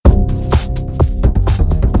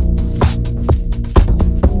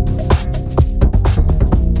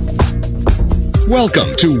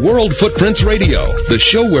Welcome to World Footprints Radio, the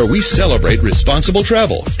show where we celebrate responsible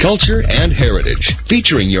travel, culture, and heritage.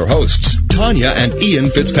 Featuring your hosts, Tanya and Ian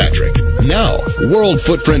Fitzpatrick. Now, World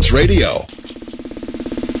Footprints Radio.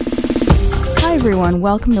 Hi everyone,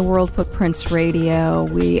 welcome to World Footprints Radio.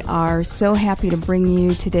 We are so happy to bring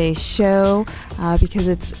you today's show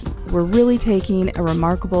because we're really taking a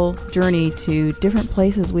remarkable journey to different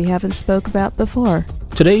places we haven't spoke about before.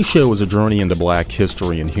 Today's show is a journey into black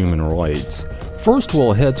history and human rights. First,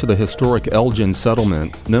 we'll head to the historic Elgin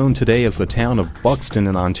settlement, known today as the town of Buxton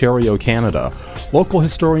in Ontario, Canada. Local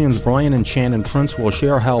historians Brian and Shannon Prince will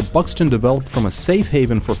share how Buxton developed from a safe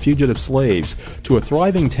haven for fugitive slaves to a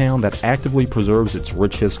thriving town that actively preserves its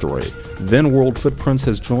rich history. Then World Footprints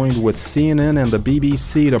has joined with CNN and the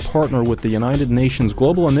BBC to partner with the United Nations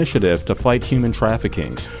Global Initiative to fight human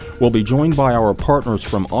trafficking. We'll be joined by our partners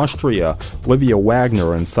from Austria, Livia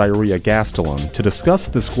Wagner and Cyria Gastelum, to discuss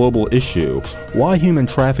this global issue, why human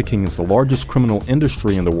trafficking is the largest criminal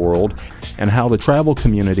industry in the world, and how the travel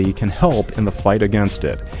community can help in the fight against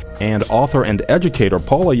it. And author and educator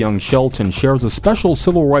Paula Young Shelton shares a special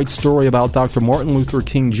civil rights story about Dr. Martin Luther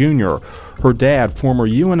King Jr., her dad, former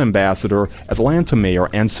UN ambassador, Atlanta mayor,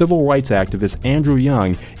 and civil rights activist Andrew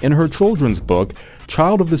Young, in her children's book,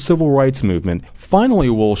 Child of the Civil Rights Movement. Finally,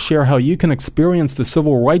 we'll share how you can experience the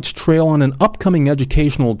Civil Rights Trail on an upcoming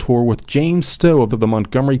educational tour with James Stowe of the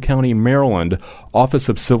Montgomery County, Maryland Office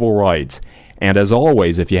of Civil Rights. And as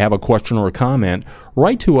always, if you have a question or a comment,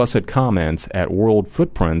 write to us at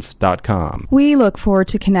comments@worldfootprints.com. We look forward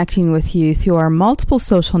to connecting with you through our multiple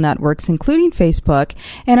social networks, including Facebook,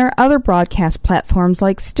 and our other broadcast platforms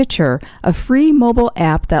like Stitcher, a free mobile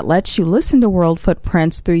app that lets you listen to World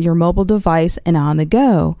Footprints through your mobile device and on the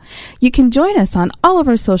go. You can join us on all of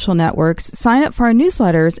our social networks, sign up for our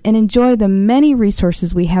newsletters, and enjoy the many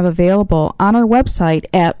resources we have available on our website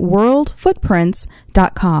at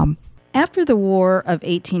worldfootprints.com. After the War of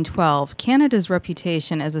 1812, Canada's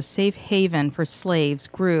reputation as a safe haven for slaves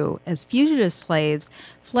grew as fugitive slaves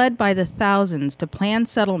fled by the thousands to planned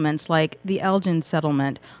settlements like the Elgin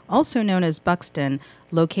settlement, also known as Buxton,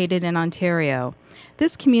 located in Ontario.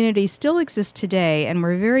 This community still exists today, and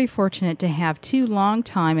we're very fortunate to have two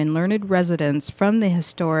long-time and learned residents from the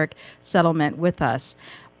historic settlement with us.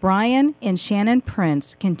 Brian and Shannon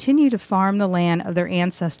Prince continue to farm the land of their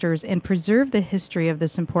ancestors and preserve the history of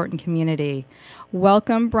this important community.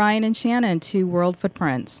 Welcome, Brian and Shannon, to World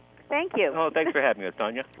Footprints. Thank you. Oh, thanks for having us,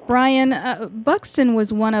 Tanya. Brian, Buxton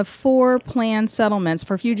was one of 4 planned settlements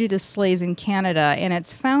for fugitive slaves in Canada, and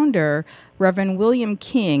its founder, Reverend William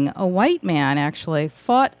King, a white man actually,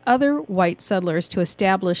 fought other white settlers to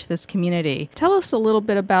establish this community. Tell us a little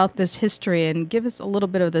bit about this history and give us a little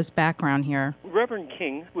bit of this background here. Reverend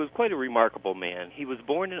King was quite a remarkable man. He was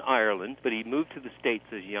born in Ireland, but he moved to the States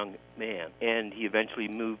as a young man, and he eventually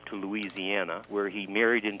moved to Louisiana, where he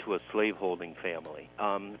married into a slaveholding family.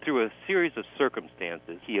 Through a series of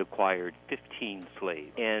circumstances, he acquired 15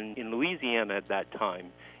 slaves. And in Louisiana at that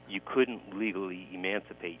time, you couldn't legally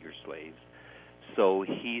emancipate your slaves. So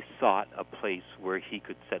he sought a place where he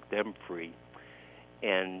could set them free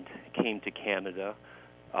and came to Canada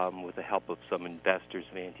with the help of some investors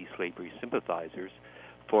and anti-slavery sympathizers,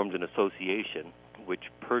 formed an association which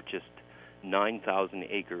purchased 9,000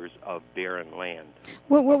 acres of barren land.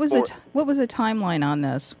 What was the timeline on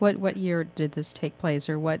this? What year did this take place,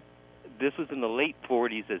 or what? This was in the late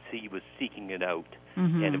 40s as he was seeking it out,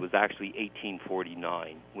 and it was actually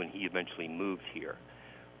 1849 when he eventually moved here,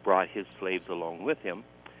 brought his slaves along with him,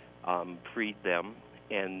 freed them,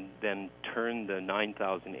 and then turned the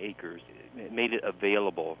 9,000 acres, made it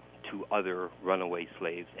available to other runaway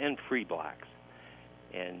slaves and free blacks.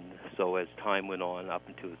 And so as time went on up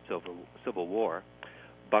into the Civil War,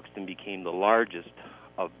 Buxton became the largest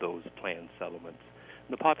of those planned settlements.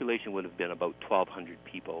 The population would have been about 1,200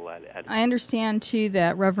 people. I understand, too,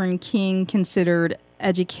 that Reverend King considered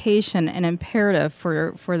education an imperative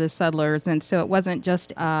for the settlers, and so it wasn't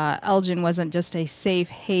just, Elgin wasn't just a safe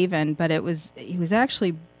haven, but he was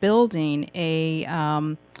actually building a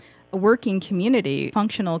working community,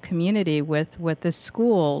 functional community with the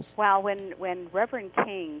schools. Well, when Reverend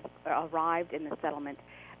King arrived in the settlement,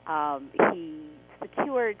 he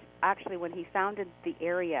secured, actually when he founded the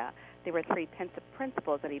area, there were 3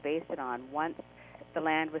 principles that he based it on. Once the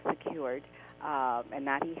land was secured, and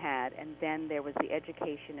that he had, and then there was the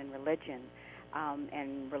education and religion.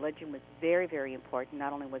 And religion was very, very important.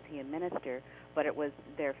 Not only was he a minister, but it was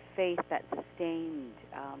their faith that sustained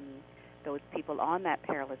those people on that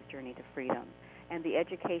perilous journey to freedom. And the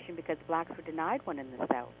education, because blacks were denied one in the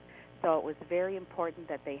South. So it was very important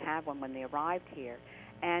that they have one when they arrived here.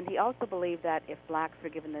 And he also believed that if blacks were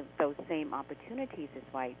given those same opportunities as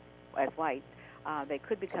whites, they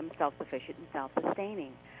could become self-sufficient and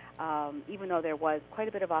self-sustaining, even though there was quite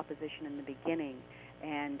a bit of opposition in the beginning.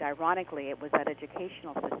 And ironically, it was that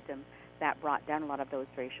educational system that brought down a lot of those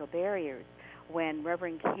racial barriers. When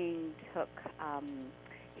Reverend King took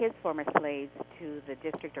his former slaves to the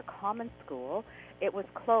district or common school, it was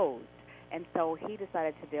closed. And so he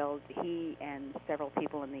and several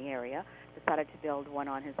people in the area decided to build one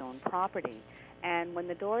on his own property. And when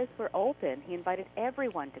the doors were open, he invited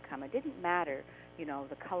everyone to come. It didn't matter,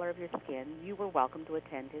 the color of your skin. You were welcome to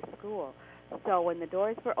attend his school. So when the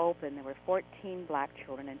doors were open, there were 14 black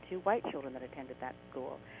children and 2 white children that attended that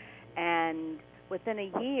school. And within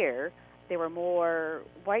a year, there were more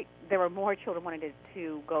children wanting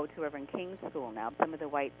to go to Reverend King's school now. Some of the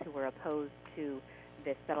whites who were opposed to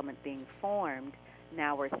this settlement being formed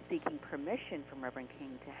now were seeking permission from Reverend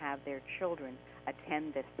King to have their children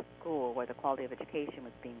attend this school where the quality of education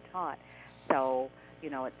was being taught. So,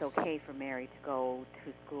 it's okay for Mary to go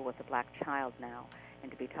to school with a black child now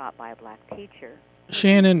and to be taught by a black teacher.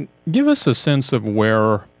 Shannon, give us a sense of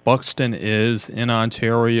where Buxton is in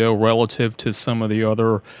Ontario relative to some of the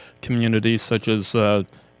other communities such as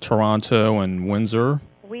Toronto and Windsor.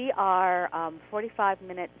 We are 45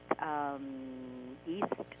 minutes east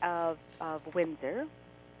of Windsor,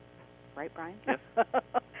 right, Brian? Yes.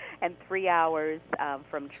 And 3 hours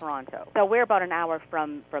from Toronto. So we're about an hour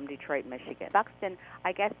from Detroit, Michigan. Buxton,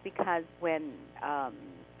 I guess because when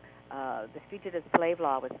the Fugitive Slave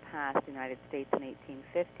Law was passed in the United States in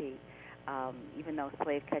 1850, even though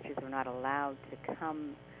slave catchers were not allowed to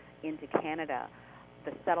come into Canada,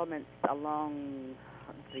 the settlements along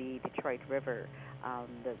the Detroit River,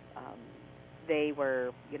 they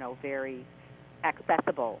were, very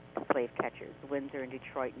accessible to slave catchers, Windsor and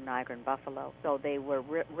Detroit and Niagara and Buffalo. So they were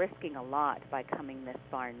risking a lot by coming this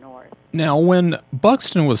far north. Now, when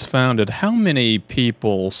Buxton was founded, how many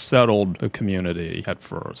people settled the community at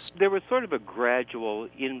first? There was sort of a gradual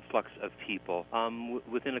influx of people.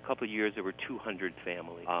 Within a couple of years, there were 200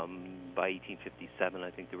 families. By 1857, I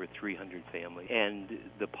think there were 300 families. And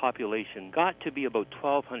the population got to be about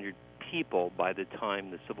 1,200 people by the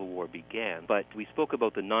time the Civil War began. But we spoke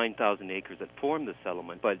about the 9,000 acres that formed the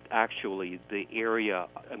settlement, but actually the area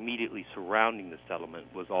immediately surrounding the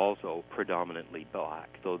settlement was also predominantly black.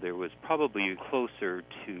 So there was probably closer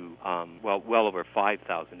to, well over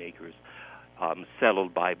 5,000 acres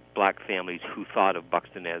settled by black families who thought of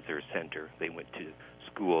Buxton as their center. They went to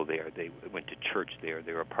school there, they went to church there,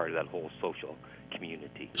 they were a part of that whole social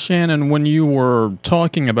community. Shannon, when you were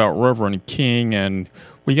talking about Reverend King, and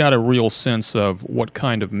we got a real sense of what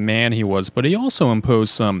kind of man he was, but he also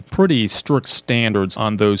imposed some pretty strict standards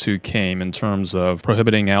on those who came in terms of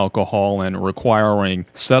prohibiting alcohol and requiring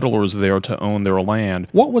settlers there to own their land.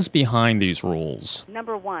 What was behind these rules?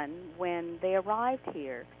 Number one, when they arrived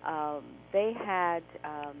here, they had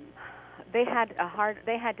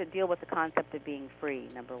to deal with the concept of being free,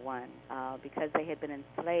 number one, because they had been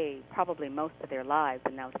enslaved probably most of their lives,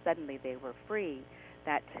 and now suddenly they were free.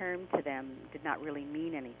 That term to them did not really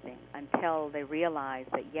mean anything until they realized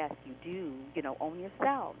that, yes, you do, own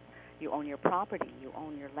yourselves. You own your property. You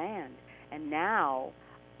own your land. And now,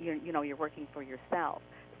 you're working for yourself.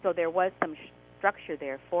 So there was some structure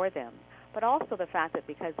there for them. But also the fact that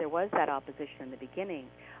because there was that opposition in the beginning,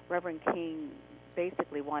 Reverend King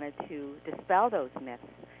basically wanted to dispel those myths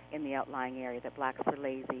in the outlying area that blacks were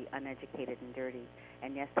lazy, uneducated, and dirty.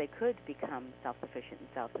 And yes, they could become self-sufficient and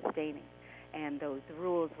self-sustaining. And those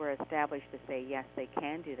rules were established to say, yes, they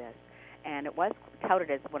can do this. And it was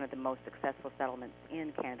touted as one of the most successful settlements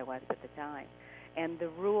in Canada West at the time. And the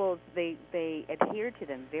rules, they adhered to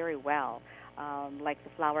them very well, like the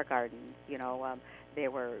flower gardens.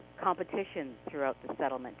 There were competitions throughout the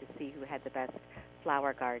settlement to see who had the best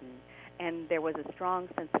flower garden. And there was a strong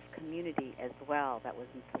sense of community as well that was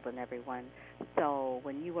instilled in everyone. So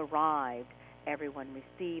when you arrived, everyone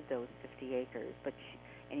received those 50 acres,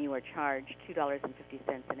 and you were charged $2.50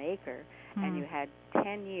 an acre, and you had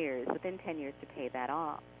within 10 years to pay that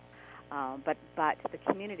off. But the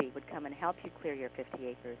community would come and help you clear your 50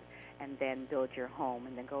 acres and then build your home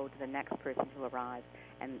and then go to the next person who arrives,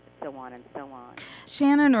 and so on and so on.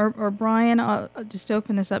 Shannon or Brian, I'll just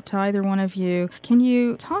open this up to either one of you. Can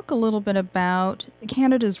you talk a little bit about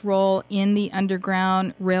Canada's role in the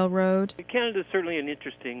Underground Railroad? Canada is certainly an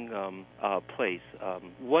interesting place.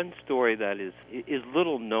 One story that is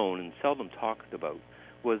little known and seldom talked about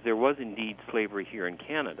was there was indeed slavery here in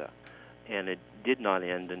Canada, and it did not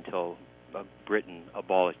end until Britain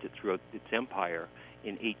abolished it throughout its empire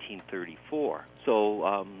in 1834.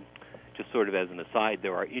 So just sort of as an aside,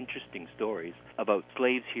 there are interesting stories about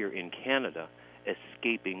slaves here in Canada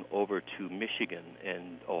escaping over to Michigan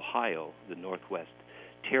and Ohio, the Northwest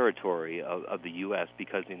territory of the U.S.,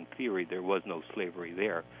 because in theory there was no slavery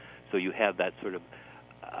there. So you have that sort of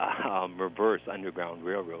reverse Underground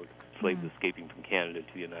Railroad, slaves escaping from Canada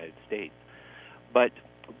to the United States. But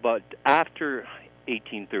after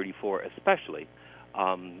 1834 especially,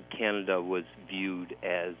 Canada was viewed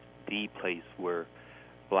as the place where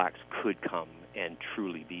blacks could come and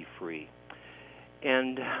truly be free.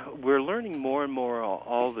 And we're learning more and more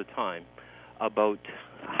all the time about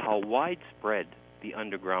how widespread the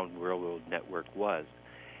Underground Railroad network was.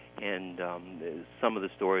 And some of the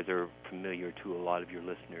stories are familiar to a lot of your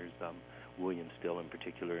listeners, William Still in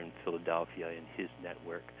particular in Philadelphia and his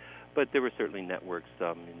network. But there were certainly networks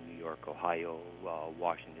in New York, Ohio,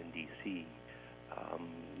 Washington, D.C.,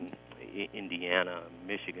 Indiana,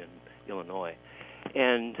 Michigan, Illinois.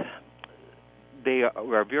 And they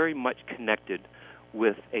are very much connected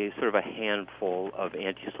with a sort of a handful of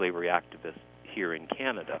anti-slavery activists here in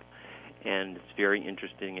Canada. And it's very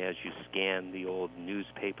interesting as you scan the old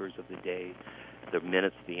newspapers of the day, the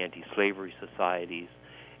minutes of the anti-slavery societies,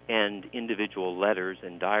 and individual letters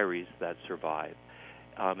and diaries that survive.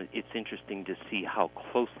 It's interesting to see how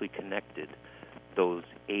closely connected those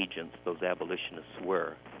agents, those abolitionists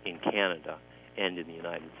were in Canada and in the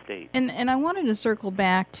United States. And I wanted to circle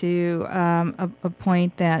back to a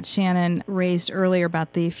point that Shannon raised earlier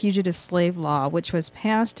about the Fugitive Slave Law, which was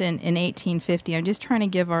passed in 1850. I'm just trying to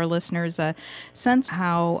give our listeners a sense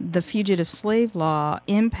how the Fugitive Slave Law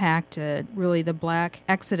impacted really the black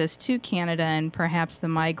exodus to Canada and perhaps the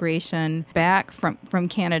migration back from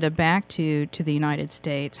Canada back to the United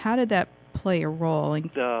States. How did that play a role?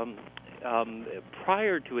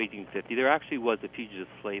 Prior to 1850, there actually was a Fugitive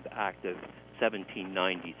Slave Act of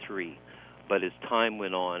 1793, but as time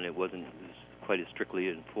went on, it wasn't quite as strictly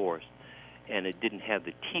enforced, and it didn't have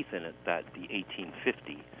the teeth in it that the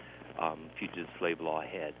 1850 Fugitive Slave Law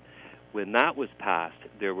had. When that was passed,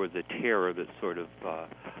 there was a terror that sort of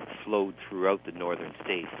flowed throughout the northern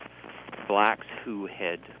states. Blacks who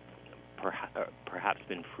had perhaps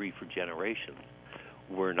been free for generations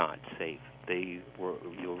were not safe.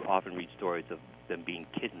 You'll often read stories of them being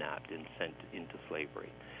kidnapped and sent into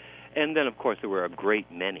slavery. And then, of course, there were a great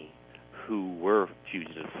many who were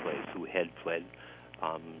fugitive slaves who had fled.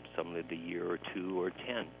 Some lived a year or 2 or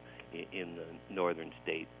 10 in the northern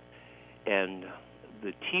states. And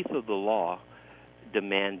the teeth of the law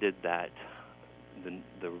demanded that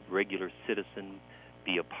the regular citizen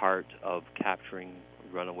be a part of capturing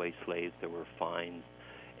runaway slaves. There were fines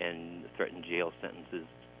and threatened jail sentences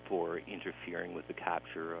for interfering with the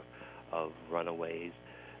capture of runaways.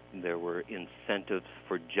 There were incentives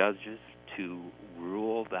for judges to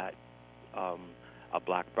rule that a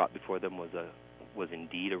black brought before them was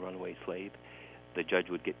indeed a runaway slave. The judge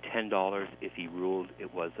would get $10 if he ruled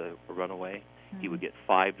it was a runaway. He would get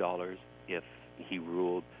 $5 if he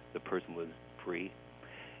ruled the person was free.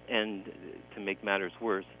 And to make matters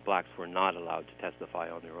worse, blacks were not allowed to testify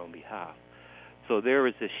on their own behalf. So there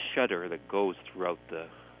is this shudder that goes throughout the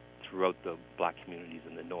black communities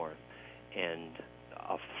in the north, and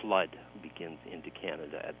a flood begins into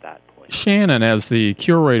Canada at that point. Shannon, as the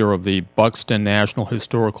curator of the Buxton National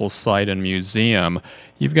Historical Site and Museum,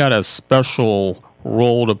 you've got a special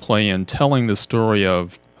role to play in telling the story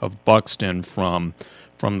of Buxton from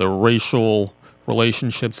the racial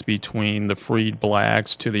relationships between the freed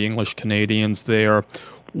blacks to the English Canadians there.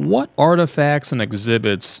 What artifacts and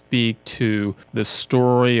exhibits speak to the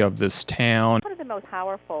story of this town? One of the most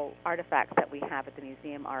powerful artifacts that we have at the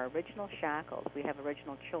museum are original shackles. We have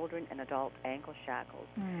original children and adult ankle shackles.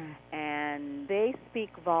 And they speak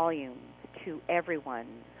volumes to everyone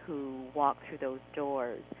who walks through those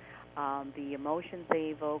doors. The emotions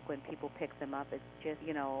they evoke when people pick them up, it's just,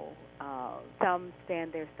 some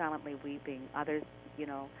stand there silently weeping. Others,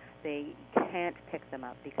 they can't pick them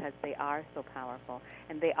up because they are so powerful,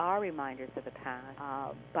 and they are reminders of the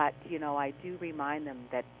past. But, I do remind them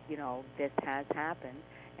that, this has happened,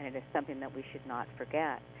 and it is something that we should not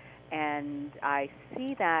forget. And I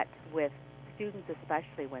see that with students,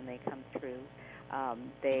 especially when they come through.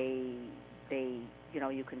 They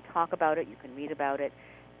you can talk about it, you can read about it,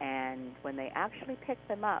 and when they actually pick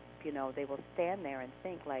them up, they will stand there and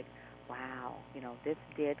think like, wow, this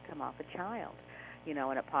did come off a child.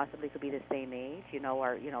 And it possibly could be the same age,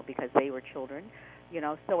 or, because they were children,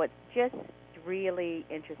 so it's just really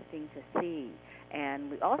interesting to see.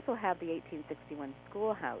 And we also have the 1861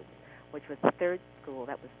 schoolhouse, which was the third school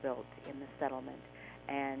that was built in the settlement.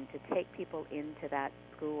 And to take people into that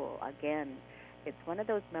school, again, it's one of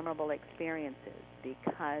those memorable experiences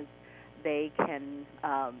because they can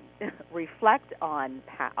reflect on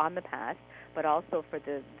the past, but also for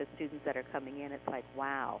the students that are coming in, it's like,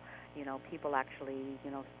 wow, people actually,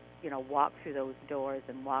 walked through those doors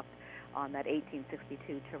and walked on that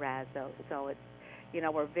 1862 terrazzo. So it's,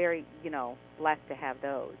 we're very, blessed to have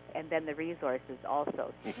those. And then the resources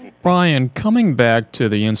also. Brian, coming back to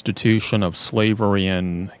the institution of slavery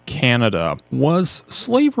in Canada, was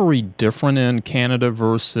slavery different in Canada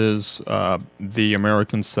versus the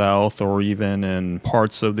American South, or even in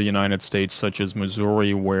parts of the United States such as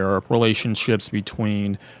Missouri, where relationships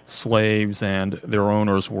between slaves and their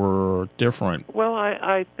owners were different? Well,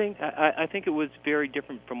 I think it was very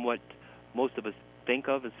different from what most of us think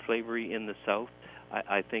of as slavery in the South.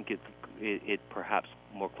 I think it perhaps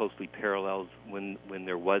more closely parallels when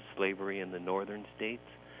there was slavery in the northern states.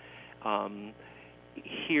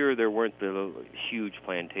 Here, there weren't the huge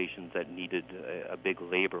plantations that needed a big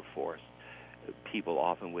labor force. People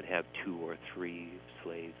often would have 2 or 3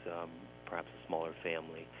 slaves, perhaps a smaller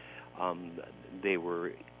family. They were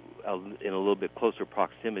in a little bit closer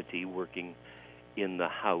proximity, working in the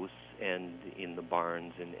house and in the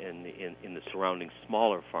barns and in the surrounding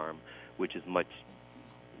smaller farm, which is much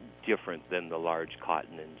different than the large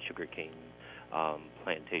cotton and sugarcane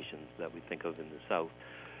plantations that we think of in the South.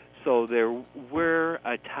 So there were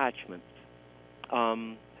attachments,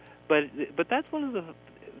 but that's one of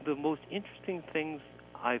the most interesting things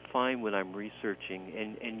I find when I'm researching,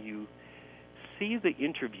 and you see the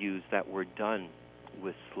interviews that were done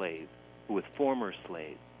with former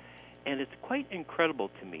slaves, and it's quite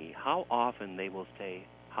incredible to me how often they will say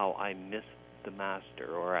how I miss the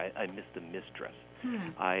master, or I miss the mistress.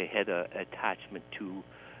 I had an attachment to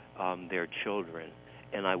their children,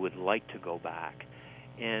 and I would like to go back.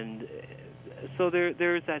 And so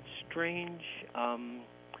there's that strange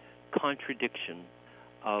contradiction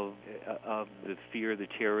of the fear, the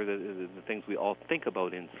terror, the things we all think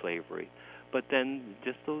about in slavery, but then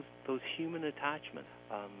just those human attachments.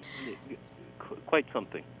 Quite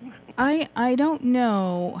something. I don't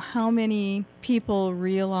know how many people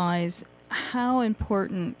realize how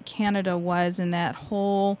important Canada was in that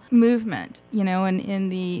whole movement, and in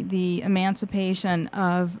the emancipation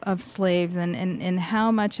of slaves, and how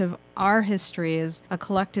much of our history is a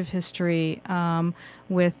collective history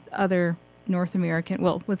with other North American,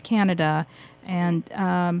 with Canada, and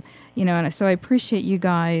and so I appreciate you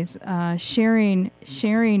guys sharing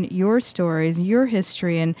your stories, your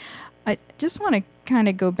history, and I just want to kind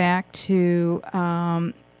of go back to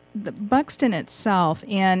the Buxton itself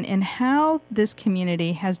and how this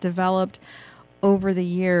community has developed over the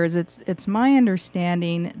years. It's my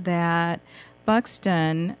understanding that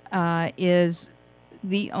Buxton is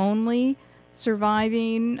the only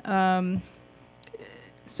surviving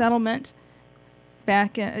settlement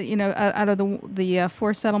back, out of the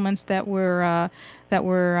 4 settlements that were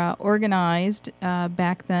organized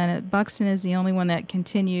back then. Buxton is the only one that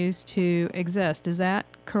continues to exist. Is that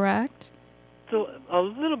correct? So a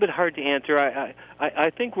little bit hard to answer. I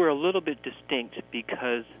think we're a little bit distinct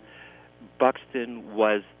because Buxton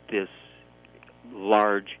was this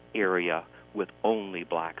large area with only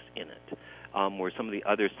blacks in it, where some of the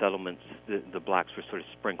other settlements, the blacks were sort of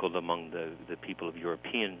sprinkled among the people of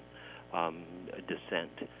European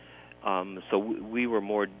descent. So we were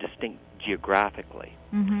more distinct geographically.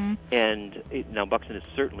 Mm-hmm. And now Buxton has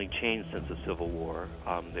certainly changed since the Civil War.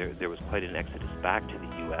 There was quite an exodus back to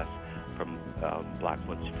the U.S. from blacks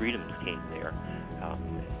once freedoms came there,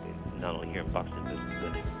 not only here in Buxton, but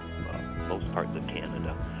in most parts of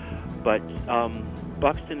Canada. But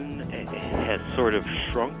Buxton has sort of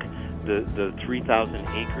shrunk. The 3,000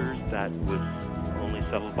 acres that was only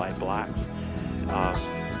settled by blacks,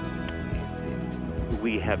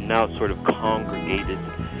 we have now sort of congregated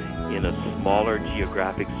in a smaller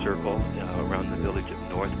geographic circle around the village of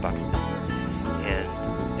North Buxton.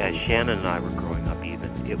 And as Shannon and I were growing up,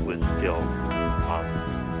 it was still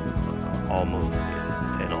almost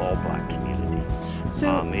an all-black community.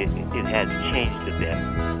 So it has changed a bit,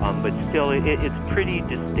 but still it's pretty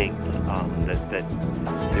distinct that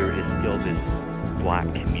there is still this black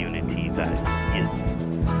community that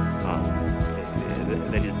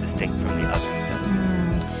is distinct from the others.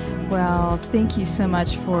 Well, thank you so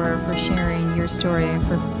much for sharing your story and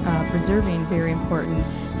for preserving very important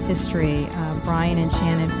history. Brian and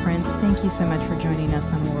Shannon Prince, thank you so much for joining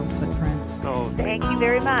us on World Footprints. Oh, thank you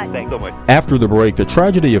very much. Thanks so much. After the break, the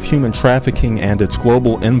tragedy of human trafficking and its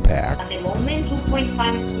global impact. At the moment,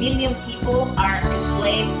 2.5 million people are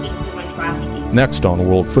enslaved in human trafficking. Next on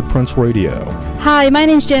World Footprints Radio. Hi, my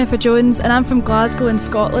name's Jennifer Jones and I'm from Glasgow in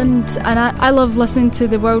Scotland, and I love listening to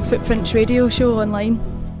the World Footprints Radio show online.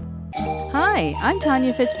 Hi, Hi, I'm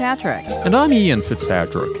Tanya Fitzpatrick. And I'm Ian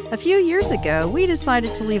Fitzpatrick. A few years ago, we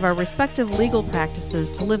decided to leave our respective legal practices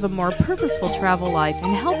to live a more purposeful travel life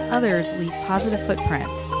and help others leave positive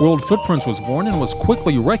footprints. World Footprints was born and was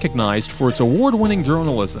quickly recognized for its award-winning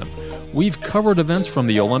journalism. We've covered events from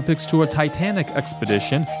the Olympics to a Titanic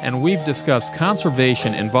expedition, and we've discussed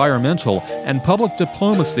conservation, environmental, and public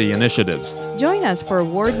diplomacy initiatives. Join us for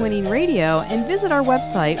award-winning radio and visit our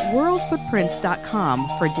website, worldfootprints.com,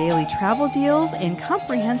 for daily travel deals and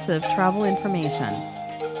comprehensive travel information.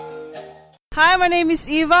 Hi, my name is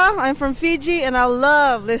Eva. I'm from Fiji, and I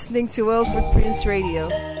love listening to World Footprints Radio.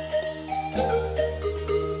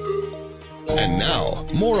 And now,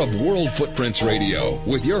 more of World Footprints Radio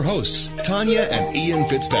with your hosts, Tanya and Ian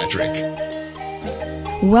Fitzpatrick.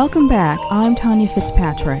 Welcome back. I'm Tanya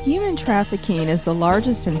Fitzpatrick. Human trafficking is the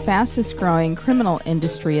largest and fastest growing criminal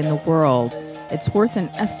industry in the world. It's worth an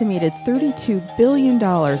estimated $32 billion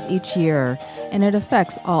each year, and it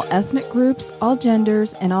affects all ethnic groups, all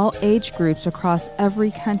genders, and all age groups across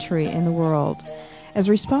every country in the world. As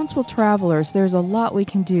responsible travelers, there's a lot we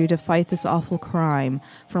can do to fight this awful crime,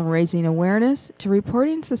 from raising awareness to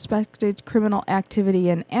reporting suspected criminal activity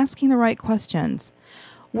and asking the right questions.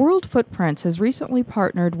 World Footprints has recently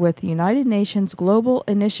partnered with the United Nations Global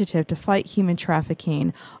Initiative to Fight Human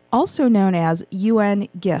Trafficking, also known as UN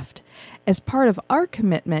GIFT, as part of our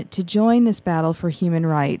commitment to join this battle for human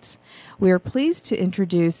rights. We are pleased to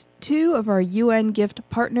introduce two of our UN GIFT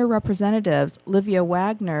partner representatives, Livia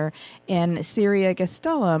Wagner and Syria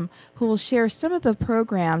Gastelum, who will share some of the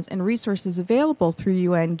programs and resources available through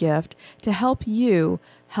UN GIFT to help you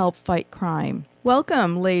help fight crime.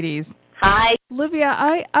 Welcome, ladies. Hi. Livia,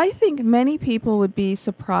 I think many people would be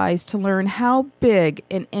surprised to learn how big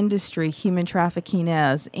an industry human trafficking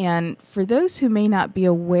is. And for those who may not be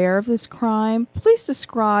aware of this crime, please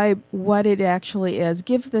describe what it actually is.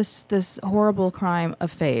 Give this horrible crime a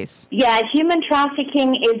face. Yeah, human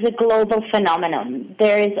trafficking is a global phenomenon.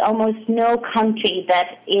 There is almost no country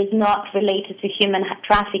that is not related to human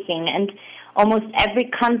trafficking. And almost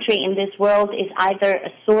every country in this world is either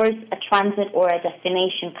a source, a transit, or a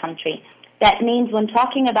destination country. That means when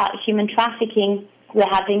talking about human trafficking, we're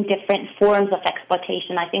having different forms of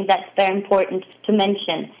exploitation. I think that's very important to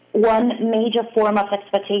mention. One major form of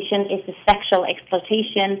exploitation is the sexual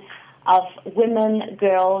exploitation of women,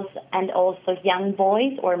 girls, and also young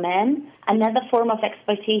boys or men. Another form of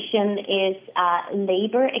exploitation is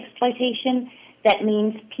labor exploitation. That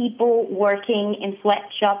means people working in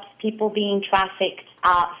sweatshops, people being trafficked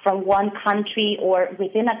from one country or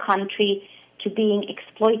within a country to being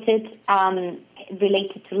exploited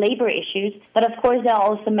related to labor issues. But of course, there are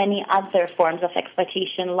also many other forms of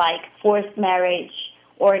exploitation like forced marriage,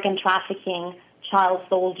 organ trafficking, child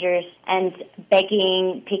soldiers, and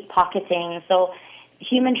begging, pickpocketing. So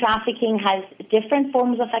human trafficking has different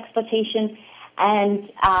forms of exploitation,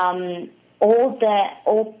 and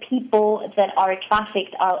all people that are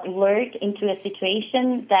trafficked are lured into a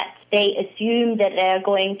situation that they assume that they are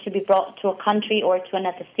going to be brought to a country or to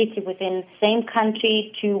another city within the same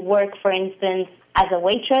country to work, for instance, as a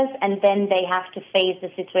waitress, and then they have to face the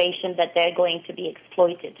situation that they're going to be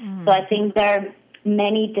exploited. So I think there are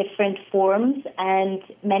many different forms and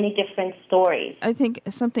many different stories. I think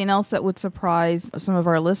something else that would surprise some of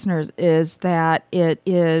our listeners is that it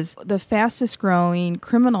is the fastest growing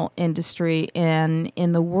criminal industry in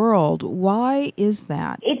the world. Why is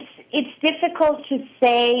that? It's difficult to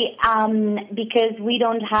say because we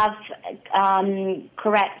don't have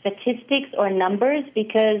correct statistics or numbers,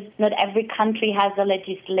 because not every country has a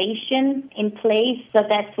legislation in place. So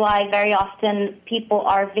that's why very often people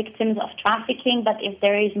are victims of trafficking. But if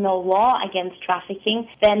there is no law against trafficking,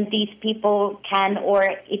 then these people can, or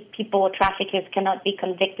if people or traffickers cannot be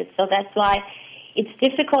convicted. So that's why it's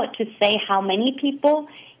difficult to say how many people.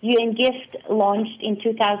 UN GIFT launched in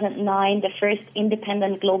 2009 the first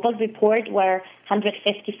independent global report where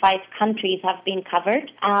 155 countries have been covered.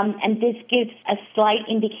 And this gives a slight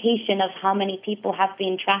indication of how many people have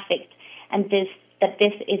been trafficked, and that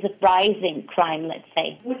this is a rising crime, let's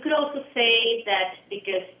say. We could also say that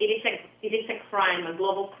because it is a crime, a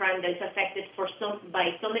global crime that is affected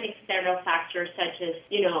by so many external factors, such as,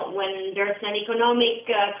 when there's an economic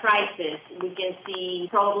crisis, we can see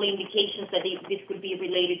probably indications that this could be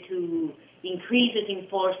related to increases in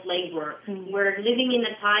forced labor. We're living in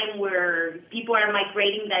a time where people are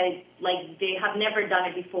migrating like they have never done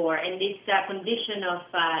it before, and this condition of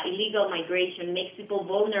illegal migration makes people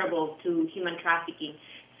vulnerable to human trafficking.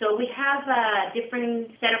 So we have a different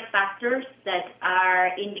set of factors that are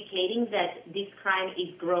indicating that this crime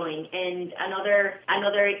is growing. And another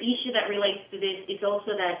issue that relates to this is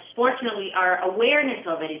also that, fortunately, our awareness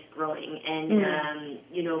of it is growing. And,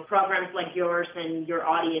 programs like yours and your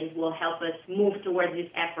audience will help us move towards this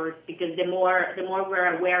effort, because the more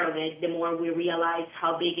we're aware of it, the more we realize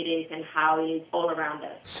how big it is and how it is all around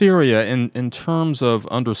us. Syria, in terms of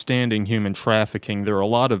understanding human trafficking, there are a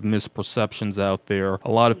lot of misperceptions out there.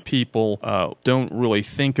 A lot of people don't really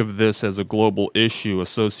think of this as a global issue,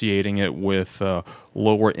 associating it with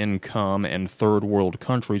lower income and third world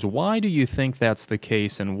countries. Why do you think that's the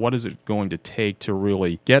case, and what is it going to take to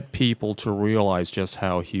really get people to realize just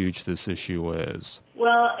how huge this issue is?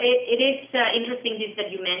 Well, it is interesting this that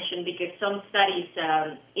you mentioned, because some studies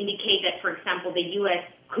indicate that, for example, the U.S.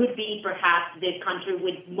 could be perhaps the country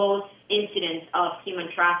with most incidents of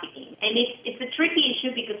human trafficking. And it's a tricky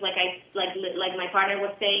issue because, like my partner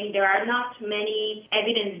was saying, there are not many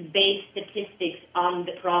evidence-based statistics on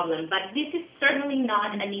the problem. But this is certainly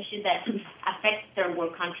not an issue that affects third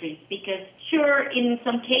world countries, because sure, in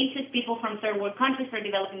some cases, people from third world countries or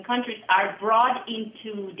developing countries are brought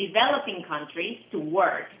into developing countries to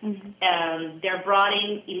work. Mm-hmm. They're brought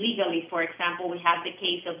in illegally. For example, we have the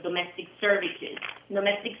case of domestic servitude.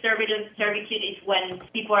 Domestic servitude is when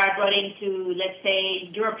people are brought into, let's say,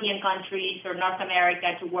 European countries or North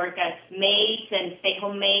America to work as maids and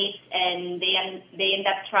stay-home maids, and they end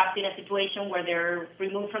up trapped in a situation where they're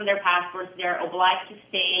removed from their passports, they're obliged to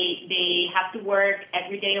stay, they have to work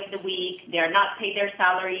every day of the week, they are not paid their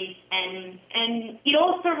salaries, and it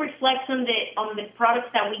also reflects on the products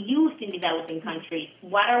that we use in developing countries.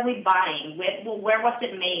 What are we buying? Where was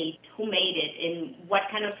it made? Who made it? And what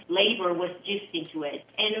kind of labor was used into it?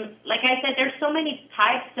 And like I said, there's so many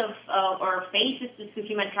types of or phases to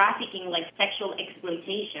human trafficking, like sexual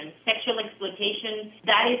exploitation. Sexual exploitation,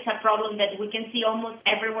 that is a problem that we can see almost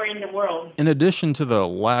everywhere in the world. In addition to the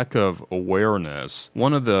lack of awareness,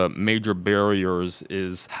 one of the major barriers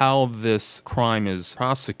is how this crime is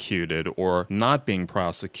prosecuted or not being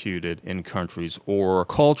prosecuted in countries, or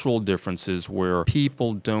cultural differences where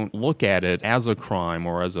people don't look at it as a crime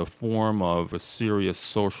or as a form of a serious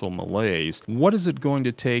social malaise. What is it going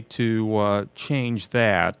to take to change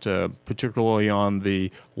that, particularly on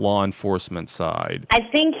the law enforcement side? I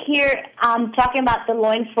think here, talking about the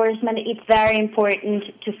law enforcement, it's very important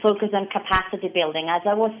to focus on capacity building. As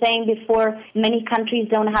I was saying before, many countries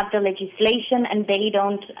don't have the legislation, and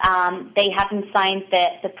they haven't signed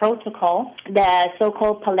the protocol, the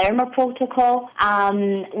so-called Palermo Protocol,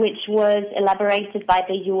 which was elaborated by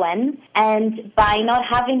the UN. And by not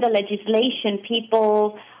having the legislation,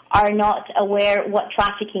 people are not aware what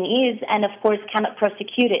trafficking is, and of course cannot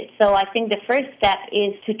prosecute it. So I think the first step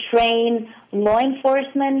is to train law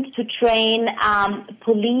enforcement, to train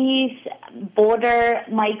police, border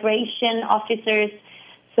migration officers.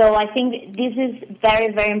 So I think this is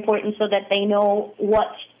very, very important, so that they know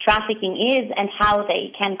what trafficking is and how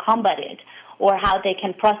they can combat it, or how they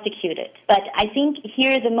can prosecute it. But I think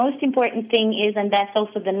here the most important thing is, and that's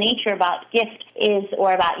also the nature about gift is,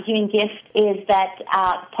 or about human gift, is that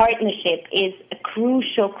partnership is a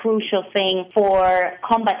crucial thing for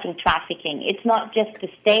combating trafficking. It's not just the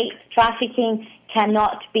state. Trafficking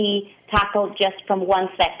cannot be tackled just from one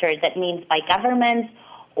sector. That means by governments,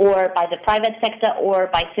 or by the private sector,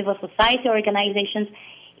 or by civil society organizations.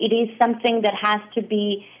 It is something that has to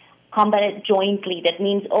be combated jointly. That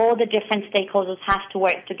means all the different stakeholders have to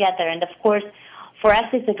work together. And of course, for us,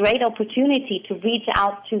 it's a great opportunity to reach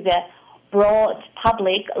out to the broad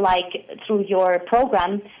public, like through your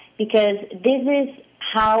program, because this is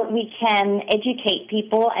how we can educate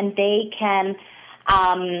people, and they can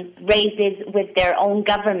raise this with their own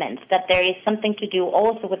governments, that there is something to do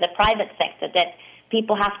also with the private sector, that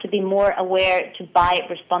people have to be more aware to buy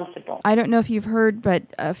responsible. I don't know if you've heard, but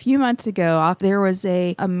a few months ago, there was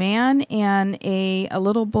a man and a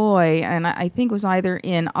little boy, and I think it was either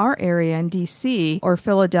in our area in D.C. or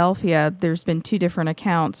Philadelphia. There's been two different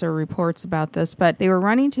accounts or reports about this, but they were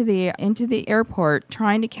running into the airport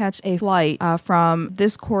trying to catch a flight from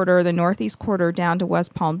this quarter, the northeast quarter, down to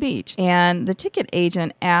West Palm Beach. And the ticket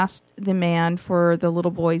agent asked the man for the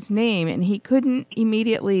little boy's name, and he couldn't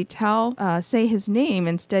immediately say his name. name.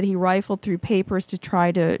 Instead, he rifled through papers to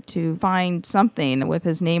try to find something with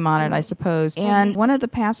his name on it, I suppose. And one of the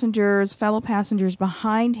fellow passengers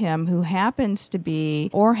behind him, who happened to be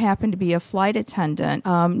a flight attendant,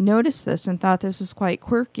 noticed this and thought this was quite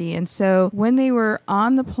quirky. And so when they were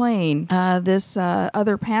on the plane, this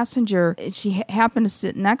other passenger, she happened to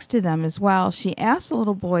sit next to them as well. She asked the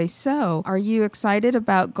little boy, "So, are you excited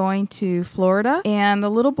about going to Florida?" And the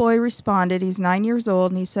little boy responded, he's 9 years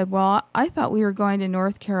old, and he said, "Well, I thought we were going to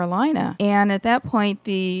North Carolina." And at that point,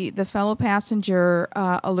 the fellow passenger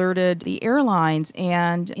alerted the airlines,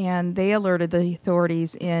 and they alerted the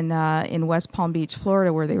authorities in West Palm Beach,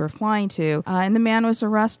 Florida, where they were flying to. And the man was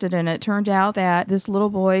arrested, and it turned out that this little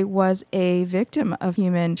boy was a victim of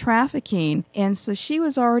human trafficking. And so she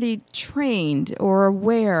was already trained or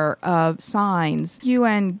aware of signs.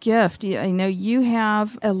 UN Gift, I know you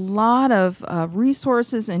have a lot of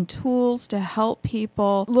resources and tools to help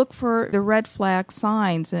people look for the red flag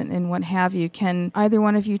signs and what have you. Can either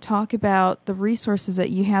one of you talk about the resources that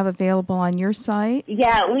you have available on your site?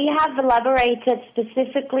 Yeah, we have elaborated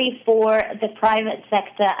specifically for the private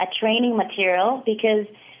sector a training material, because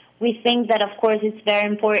we think that, of course, it's very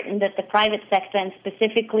important that the private sector, and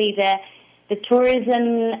specifically the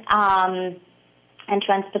tourism and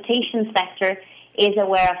transportation sector, is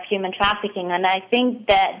aware of human trafficking. And I think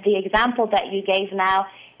that the example that you gave now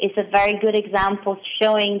is a very good example,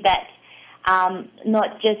 showing that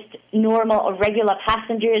not just normal or regular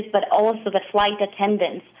passengers, but also the flight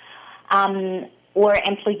attendants or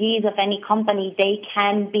employees of any company,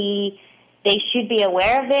 they should be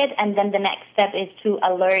aware of it, and then the next step is to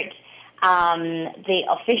alert the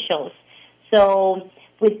officials. So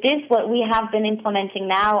with this, what we have been implementing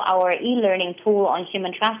now, our e-learning tool on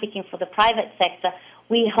human trafficking for the private sector,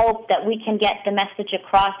 we hope that we can get the message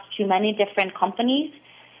across to many different companies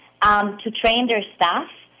to train their staff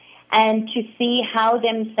and to see how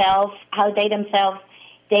they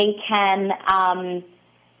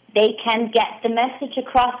can get the message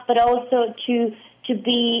across, but also to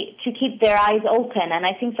keep their eyes open. And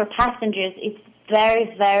I think for passengers, it's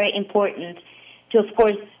very, very important to, of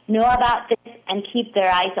course, know about this and keep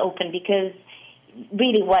their eyes open, because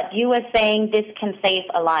really what you were saying, this can save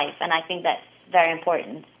a life, and I think that's very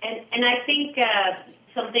important. And I think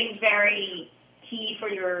something very key for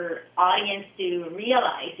your audience to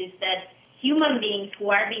realize is that human beings who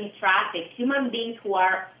are being trafficked, human beings who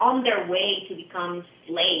are on their way to become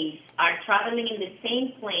slaves, are traveling in the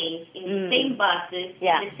same planes, in the same buses,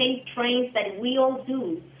 in the same trains that we all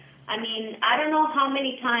do. I mean, I don't know how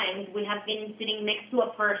many times we have been sitting next to a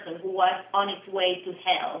person who was on its way to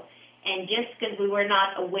hell, and just because we were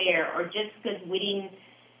not aware, or just because we didn't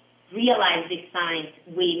realize these signs,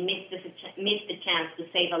 we missed the chance to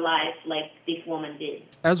save a life like this woman did.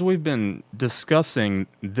 As we've been discussing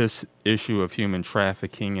this issue of human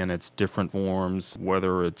trafficking and its different forms,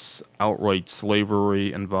 whether it's outright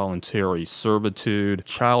slavery, involuntary servitude,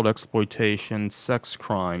 child exploitation, sex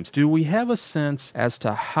crimes, do we have a sense as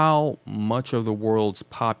to how much of the world's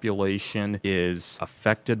population is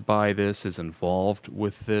affected by this, is involved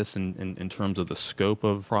with this in terms of the scope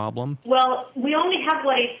of the problem? Well, we only have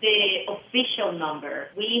what is the official number.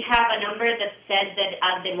 We have a number that says that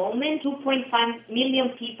at the moment, 2.5 million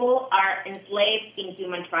people are enslaved in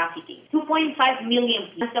human trafficking. 2.5 million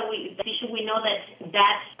people. So we know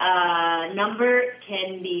that number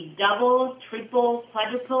can be double, triple,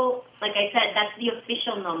 quadruple. Like I said, that's the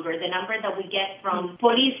official number, the number that we get from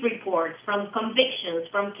police reports, from convictions,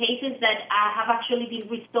 from cases that have actually been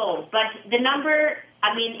resolved. But the number,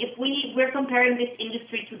 I mean, if we're comparing this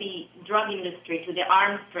industry to the drug industry, to the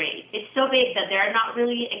arms trade, it's so big that there are not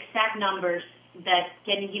really exact numbers that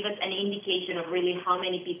can give us an indication of really how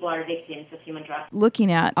many people are victims of human trafficking. Looking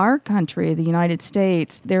at our country, the United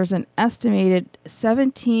States, there's an estimated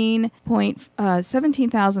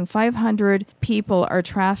 17,500 people are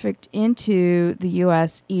trafficked into the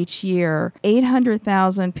U.S. each year.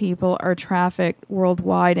 800,000 people are trafficked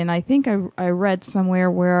worldwide, and I think I read somewhere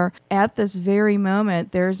where at this very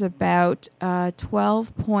moment there's about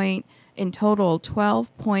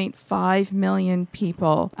 12.5 million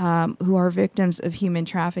people who are victims of human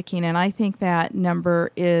trafficking, and I think that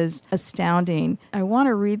number is astounding. I want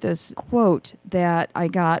to read this quote that I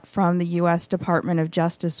got from the U.S. Department of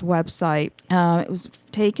Justice website. It was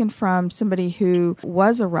taken from somebody who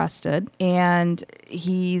was arrested, and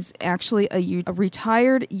he's actually a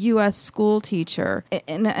retired U.S. school teacher.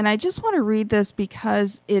 And I just want to read this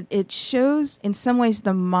because it shows in some ways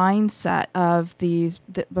the mindset of the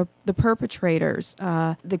perpetrators,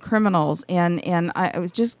 the criminals, and I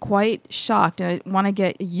was just quite shocked. And I want to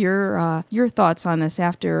get your thoughts on this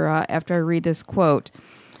after I read this quote.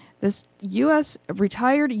 This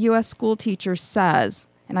retired U.S. school teacher says,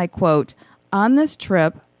 and I quote, "On this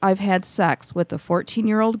trip, I've had sex with a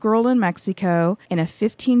 14-year-old girl in Mexico and a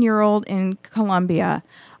 15-year-old in Colombia.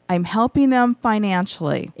 I'm helping them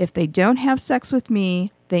financially. If they don't have sex with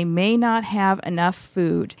me, they may not have enough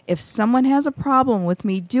food. If someone has a problem with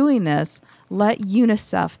me doing this, let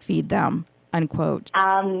UNICEF feed them." Unquote.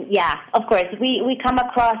 Yeah, of course. We come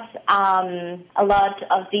across a lot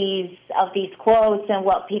of these quotes and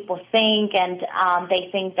what people think, and they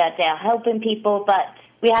think that they're helping people, but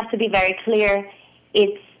we have to be very clear.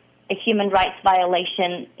 It's a human rights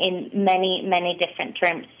violation in many, many different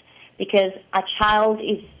terms, because a child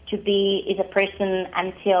is a person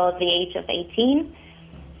until the age of 18.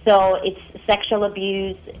 So it's sexual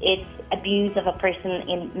abuse, it's abuse of a person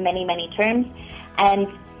in many, many terms, and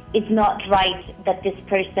it's not right that this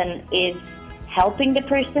person is helping the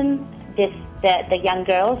person, the young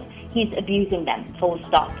girls. He's abusing them, full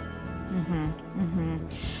stop.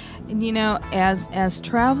 And you know, as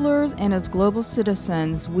travelers and as global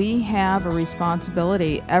citizens, we have a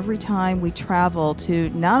responsibility every time we travel to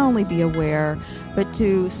not only be aware, but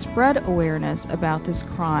to spread awareness about this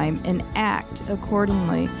crime and act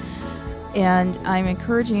accordingly. And I'm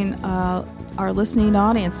encouraging our listening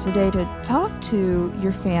audience today to talk to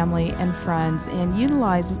your family and friends and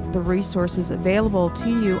utilize the resources available to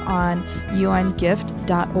you on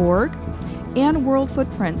ungift.org and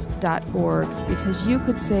worldfootprints.org, because you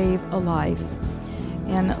could save a life.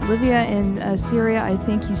 And Livia in Syria, I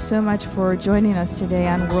thank you so much for joining us today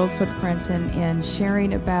on World Footprints and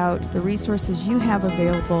sharing about the resources you have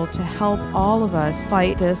available to help all of us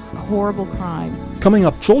fight this horrible crime. Coming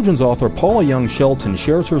up, children's author Paula Young Shelton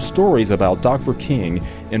shares her stories about Dr. King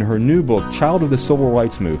in her new book, Child of the Civil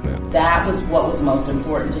Rights Movement. That was what was most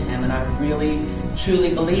important to him, and I really,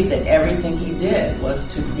 truly believe that everything he did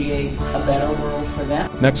was to create a better world for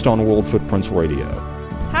them. Next on World Footprints Radio.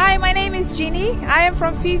 Hi, my name is Jeannie. I am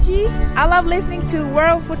from Fiji. I love listening to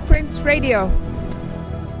World Footprints Radio.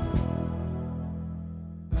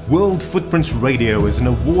 World Footprints Radio is an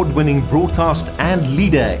award-winning broadcast and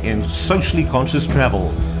leader in socially conscious travel.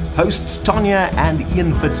 Hosts Tanya and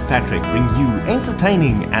Ian Fitzpatrick bring you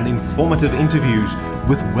entertaining and informative interviews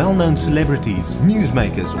with well-known celebrities,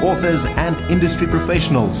 newsmakers, authors, and industry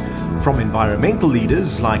professionals, from environmental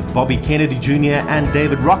leaders like Bobby Kennedy Jr. and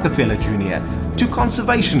David Rockefeller Jr., to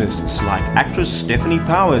conservationists like actress Stephanie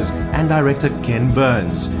Powers and director Ken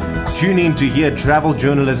Burns. Tune in to hear travel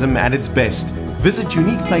journalism at its best. Visit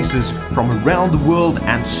unique places from around the world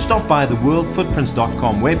and stop by the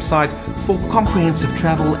worldfootprints.com website for comprehensive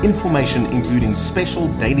travel information, including special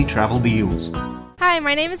daily travel deals. Hi,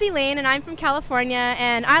 my name is Elaine and I'm from California,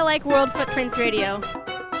 and I like World Footprints Radio.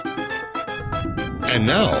 And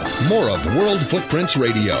now, more of World Footprints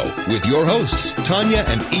Radio with your hosts, Tanya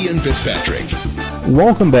and Ian Fitzpatrick.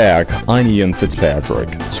 Welcome back. I'm Ian Fitzpatrick.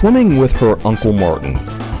 Swimming with her Uncle Martin.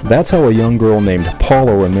 That's how a young girl named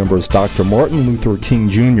Paula remembers Dr. Martin Luther King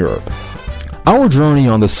Jr. Our journey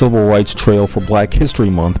on the Civil Rights Trail for Black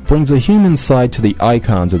History Month brings a human side to the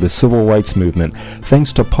icons of the Civil Rights Movement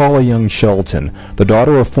thanks to Paula Young Shelton, the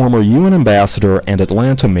daughter of former UN Ambassador and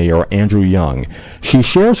Atlanta Mayor Andrew Young. She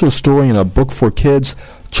shares her story in a book for kids,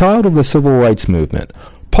 Child of the Civil Rights Movement.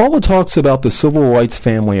 Paula talks about the civil rights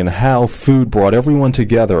family and how food brought everyone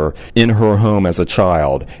together in her home as a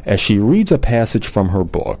child, as she reads a passage from her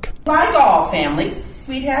book. Like all families,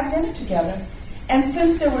 we'd have dinner together. And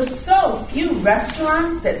since there were so few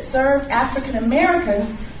restaurants that served African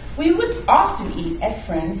Americans, we would often eat at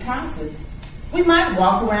friends' houses. We might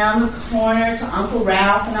walk around the corner to Uncle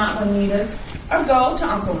Ralph and Aunt Juanita's, or go to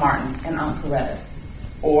Uncle Martin and Aunt Coretta's.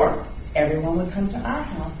 Or everyone would come to our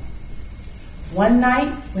house. One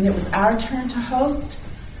night, when it was our turn to host,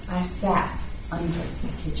 I sat under the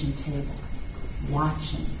kitchen table,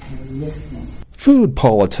 watching and listening. Food,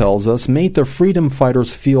 Paula tells us, made the freedom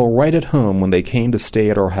fighters feel right at home when they came to stay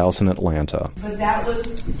at our house in Atlanta. But that was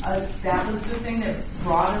the thing that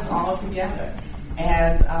brought us all together.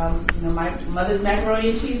 And my mother's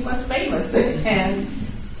macaroni and cheese was famous, and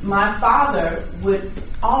my father would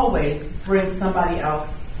always bring somebody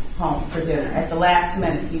else home for dinner. At the last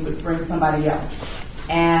minute, he would bring somebody else.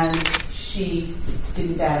 And she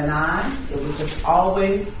didn't bat an eye.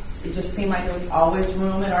 It just seemed like there was always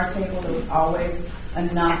room at our table. There was always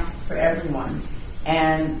enough for everyone.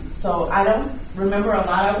 And so I don't remember a lot.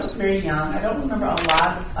 I was very young. I don't remember a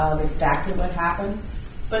lot of exactly what happened.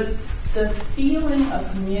 But the feeling of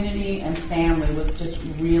community and family was just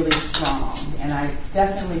really strong. And I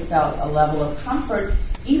definitely felt a level of comfort,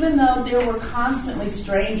 even though there were constantly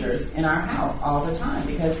strangers in our house all the time,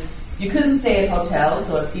 because you couldn't stay at hotels.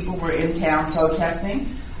 So if people were in town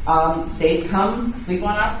protesting, they'd come sleep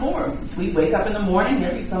on our floor. We'd wake up in the morning,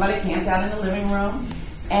 there'd be somebody camped out in the living room,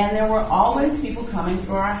 and there were always people coming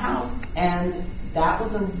through our house, and that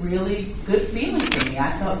was a really good feeling for me.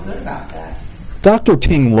 I felt good about that. Dr.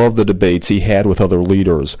 King loved the debates he had with other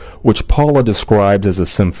leaders, which Paula describes as a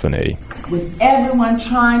symphony. With everyone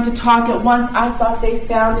trying to talk at once, I thought they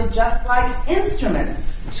sounded just like instruments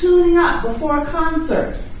tuning up before a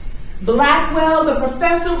concert. Blackwell, the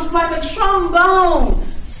professor, was like a trombone,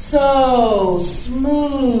 so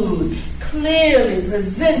smooth, clearly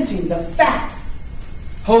presenting the facts.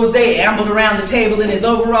 Jose ambled around the table in his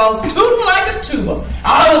overalls, tooting like a tuba.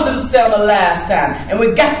 I was in Selma last time, and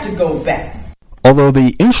we got to go back. Although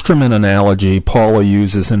the instrument analogy Paula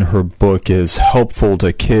uses in her book is helpful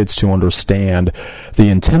to kids to understand the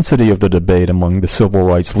intensity of the debate among the civil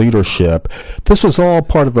rights leadership, this was all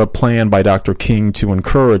part of a plan by Dr. King to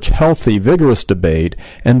encourage healthy, vigorous debate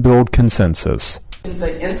and build consensus.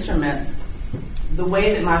 The instruments, the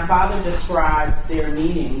way that my father describes their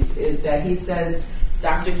meetings is that he says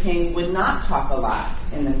Dr. King would not talk a lot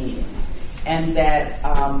in the meetings, and that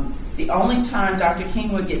the only time Dr.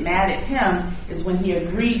 King would get mad at him is when he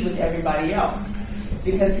agreed with everybody else,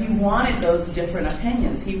 because he wanted those different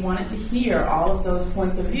opinions. He wanted to hear all of those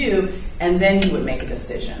points of view, and then he would make a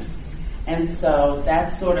decision. And so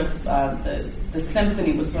that's sort of, the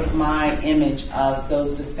symphony was sort of my image of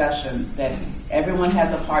those discussions, that everyone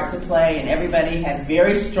has a part to play and everybody had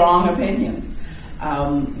very strong opinions.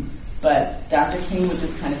 But Dr. King would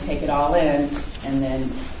just kind of take it all in and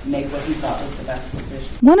then make what he thought was the best decision.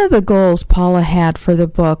 One of the goals Paula had for the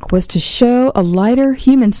book was to show a lighter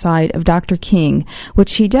human side of Dr. King, which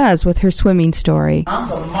she does with her swimming story.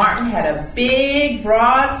 Uncle Martin had a big,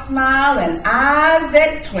 broad smile and eyes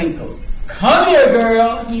that twinkled. "Come here,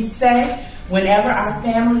 girl," he'd say, whenever our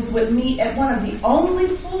families would meet at one of the only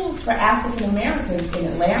pools for African Americans in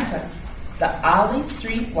Atlanta, the Ollie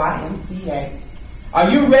Street YMCA. "Are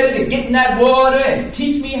you ready to get in that water and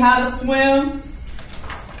teach me how to swim?"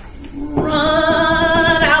 Run!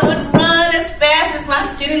 I would run as fast as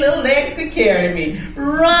my skinny little legs could carry me.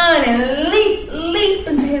 Run and leap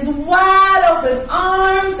into his wide open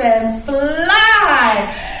arms and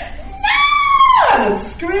fly. No! I would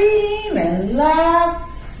scream and laugh,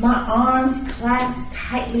 my arms clasped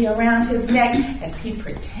tightly around his neck as he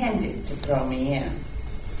pretended to throw me in.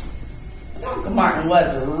 But Uncle Martin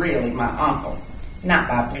was really my uncle. Not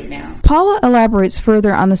by right now. Paula elaborates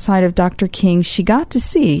further on the side of Dr. King she got to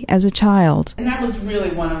see as a child. And that was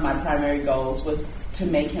really one of my primary goals, was to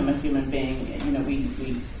make him a human being. You know,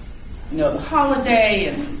 we know the holiday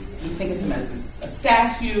and we think of him as a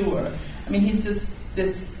statue, or, I mean, he's just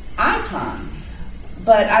this icon.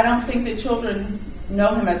 But I don't think that children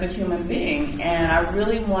know him as a human being, and I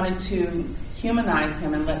really wanted to humanize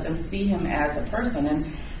him and let them see him as a person.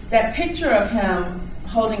 And that picture of him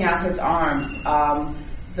holding out his arms,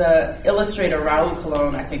 the illustrator Raul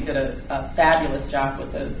Colon, I think, did a fabulous job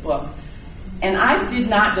with the book. And I did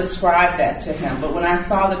not describe that to him, but when I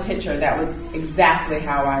saw the picture, that was exactly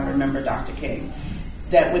how I remember Dr. King.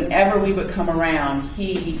 That whenever we would come around,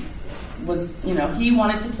 he was, he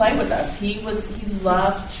wanted to play with us. He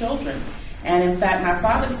loved children. And in fact, my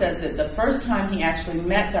father says that the first time he actually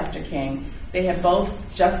met Dr. King, they had both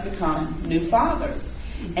just become new fathers.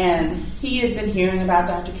 And he had been hearing about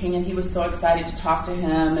Dr. King, and he was so excited to talk to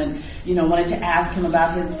him and, wanted to ask him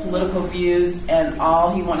about his political views, and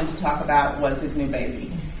all he wanted to talk about was his new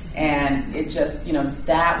baby. And it just,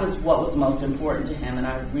 that was what was most important to him. And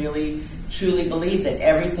I really, truly believe that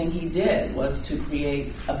everything he did was to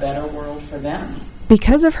create a better world for them.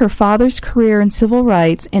 Because of her father's career in civil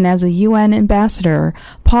rights and as a UN ambassador,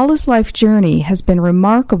 Paula's life journey has been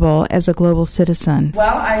remarkable as a global citizen.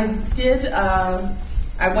 Well, I did...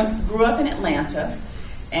 grew up in Atlanta,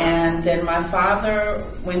 and then my father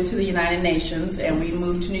went to the United Nations, and we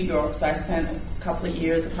moved to New York, so I spent a couple of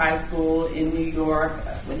years of high school in New York,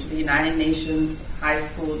 went to the United Nations high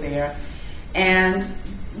school there, and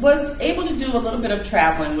was able to do a little bit of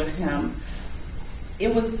traveling with him.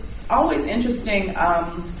 It was always interesting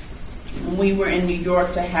when we were in New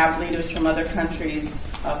York to have leaders from other countries,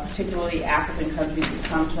 particularly African countries, would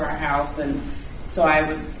come to our house, and so I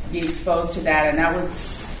would be exposed to that, and that was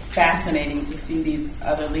fascinating to see these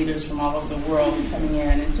other leaders from all over the world coming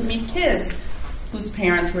in, and to meet kids whose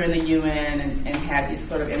parents were in the UN and had these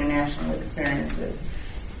sort of international experiences.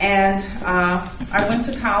 And I went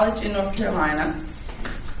to college in North Carolina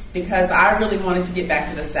because I really wanted to get back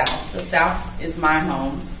to the South. The South is my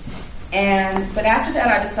home. But after that,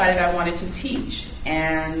 I decided I wanted to teach.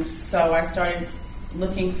 And so I started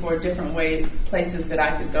looking for different places that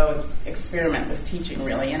I could go experiment with teaching,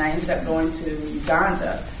 really. And I ended up going to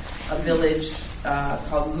Uganda, a village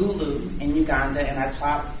called Gulu in Uganda, and I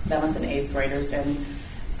taught 7th and 8th graders, and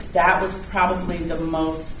that was probably the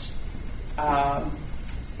most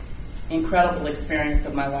incredible experience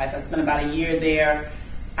of my life. I spent about a year there.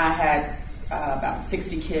 I had about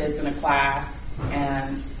 60 kids in a class,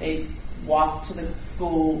 and they walked to the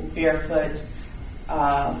school barefoot,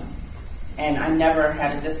 and I never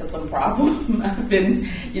had a discipline problem.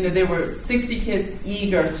 There were 60 kids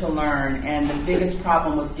eager to learn, and the biggest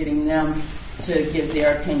problem was getting them to give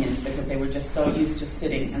their opinions because they were just so used to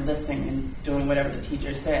sitting and listening and doing whatever the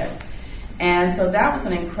teacher said. And so that was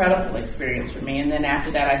an incredible experience for me. And then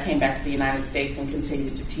after that, I came back to the United States and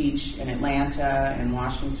continued to teach in Atlanta and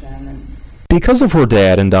Washington. And because of her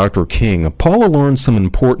dad and Dr. King, Paula learned some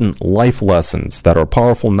important life lessons that are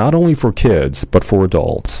powerful not only for kids, but for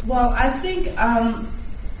adults. Well, I think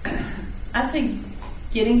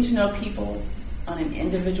getting to know people on an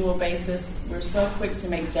individual basis, we're so quick to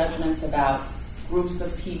make judgments about groups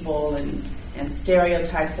of people and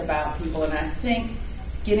stereotypes about people. And I think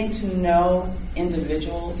getting to know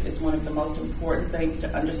individuals is one of the most important things to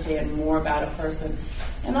understand more about a person,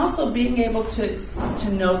 and also being able to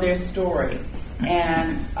know their story.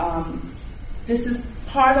 And this is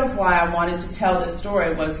part of why I wanted to tell this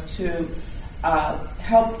story, was to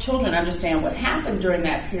help children understand what happened during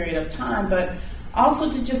that period of time, but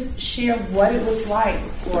also to just share what it was like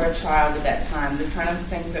for a child at that time, the kind of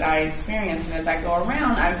things that I experienced. And as I go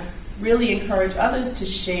around, I really encourage others to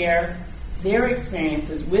share their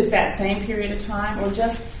experiences with that same period of time, or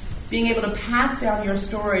just being able to pass down your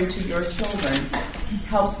story to your children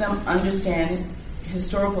helps them understand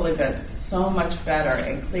historical events so much better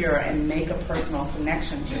and clearer and make a personal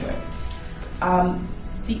connection to it.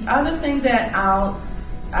 The other thing that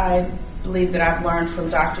I believe that I've learned from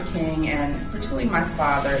Dr. King, and particularly my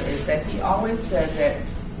father, is that he always said that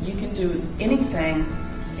you can do anything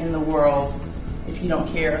in the world if you don't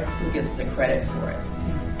care who gets the credit for it.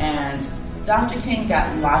 And Dr. King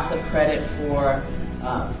got lots of credit for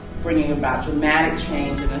bringing about dramatic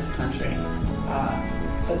change in this country,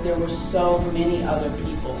 but there were so many other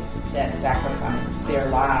people that sacrificed their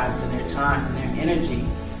lives and their time and their energy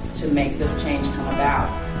to make this change come about.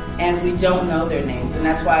 And we don't know their names, and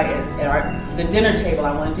that's why at the dinner table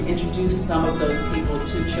I wanted to introduce some of those people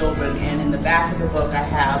to children, and in the back of the book I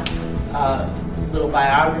have little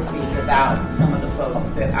biographies about some of the folks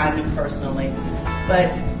that I knew personally.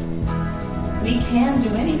 But we can do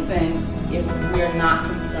anything if we're not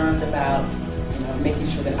concerned about making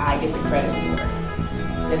sure that I get the credit for it.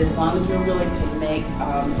 That as long as we're willing to make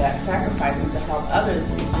that sacrifice and to help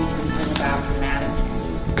others, we can bring about dramatic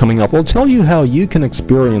change. Coming up, we'll tell you how you can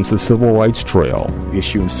experience the Civil Rights Trail. The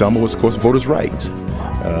issue in Selma was, of course, voters' rights.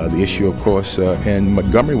 The issue, of course, in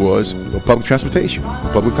Montgomery was public transportation,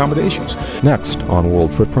 public accommodations. Next on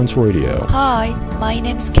World Footprints Radio. Hi, my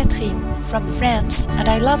name's Catherine from France, and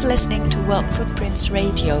I love listening to World Footprints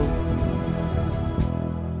Radio.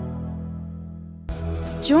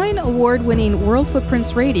 Join award-winning World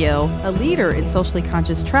Footprints Radio, a leader in socially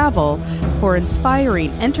conscious travel, for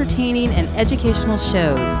inspiring, entertaining, and educational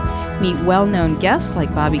shows. Meet well-known guests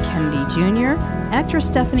like Bobby Kennedy Jr., actress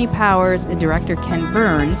Stephanie Powers, and director Ken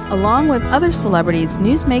Burns, along with other celebrities,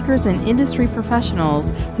 newsmakers, and industry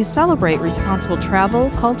professionals who celebrate responsible travel,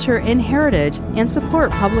 culture, and heritage, and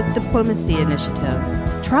support public diplomacy initiatives.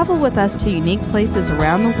 Travel with us to unique places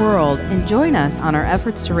around the world and join us on our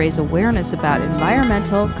efforts to raise awareness about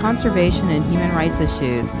environmental, conservation, and human rights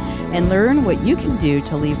issues, and learn what you can do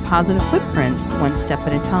to leave positive footprints one step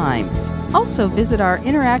at a time. Also, visit our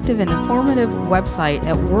interactive and informative website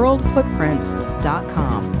at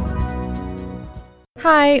worldfootprints.com.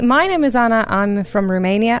 Hi, my name is Anna. I'm from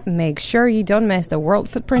Romania. Make sure you don't miss the World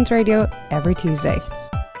Footprint Radio every Tuesday.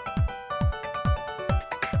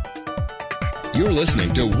 You're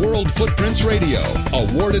listening to World Footprints Radio,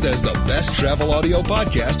 awarded as the best travel audio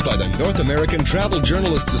podcast by the North American Travel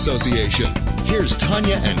Journalists Association. Here's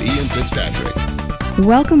Tanya and Ian Fitzpatrick.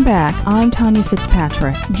 Welcome back. I'm Tanya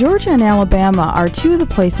Fitzpatrick. Georgia and Alabama are two of the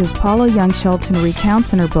places Paula Young Shelton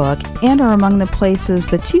recounts in her book, and are among the places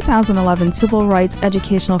the 2011 Civil Rights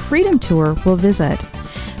Educational Freedom Tour will visit.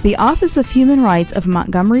 The Office of Human Rights of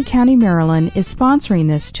Montgomery County, Maryland is sponsoring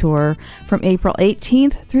this tour from April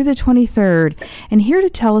 18th through the 23rd, and here to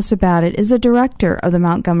tell us about it is the director of the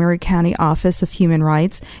Montgomery County Office of Human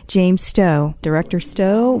Rights, James Stowe. Director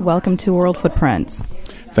Stowe, welcome to World Footprints.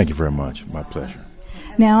 Thank you very much. My pleasure.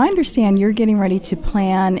 Now, I understand you're getting ready to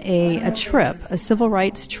plan a trip, a civil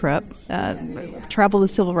rights trip, travel the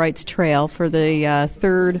Civil Rights Trail for the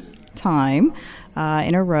third time.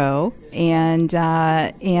 in a row, and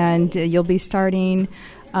you'll be starting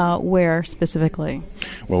where specifically?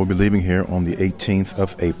 Well, we'll be leaving here on the 18th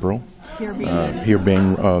of April. Here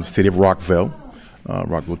being city of Rockville,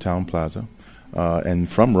 Rockville Town Plaza. And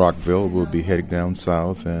from Rockville, we'll be heading down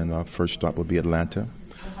south, and our first stop will be Atlanta.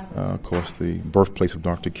 Of course, the birthplace of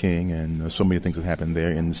Dr. King, and so many things that happened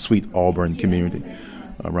there in the sweet Auburn community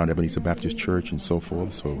around Ebenezer Baptist Church and so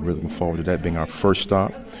forth. So we're looking forward to that being our first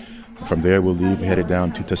stop. From there, we'll leave headed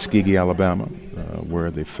down to Tuskegee, Alabama,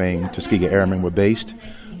 where the famed Tuskegee Airmen were based,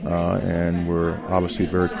 and were obviously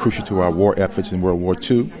very crucial to our war efforts in World War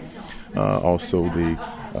II. Also, the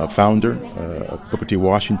founder, Booker T.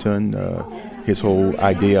 Washington, his whole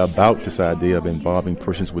idea about this idea of involving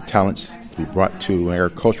persons with talents to be brought to an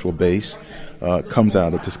agricultural base comes out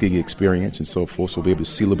of the Tuskegee experience and so forth. So we'll be able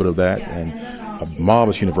to see a little bit of that, and a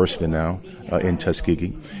marvelous university now in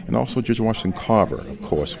Tuskegee. And also George Washington Carver, of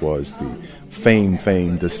course, was the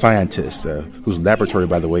famed scientist whose laboratory,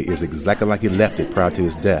 by the way, is exactly like he left it prior to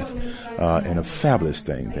his death. And a fabulous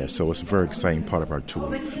thing there. So it's a very exciting part of our tour.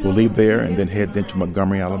 We'll leave there and then head into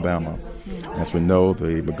Montgomery, Alabama. As we know,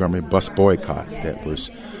 the Montgomery bus boycott, that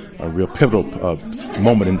was a real pivotal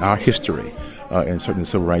moment in our history, and certainly the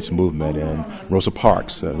Civil Rights Movement. And Rosa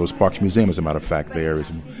Parks Museum, as a matter of fact, there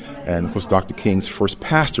is. And, of course, Dr. King's first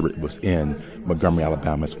pastorate was in Montgomery,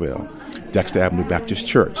 Alabama as well. Dexter Avenue Baptist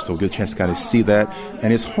Church. So we'll get a chance to kind of see that.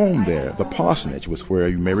 And his home there, the parsonage, was where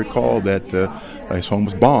you may recall that his home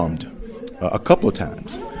was bombed a couple of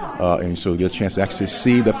times. And so you get a chance to actually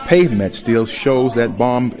see the pavement still shows that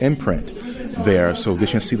bomb imprint there. So you get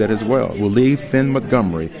a chance to see that as well. We'll leave then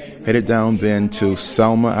Montgomery, headed down then to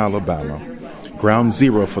Selma, Alabama, ground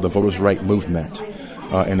zero for the Voters' Right movement,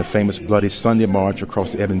 and the famous Bloody Sunday March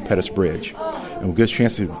across the Evan Pettus Bridge. And we'll get a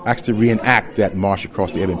chance to actually reenact that march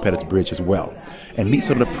across the Evan Pettus Bridge as well, and meet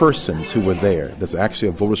some of the persons who were there. There's actually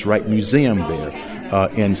a Voters' Right museum there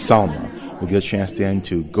in Selma. We'll get a chance then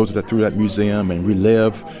to go through that museum and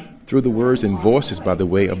relive through the words and voices, by the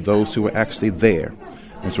way, of those who were actually there.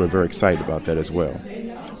 And so we're very excited about that as well.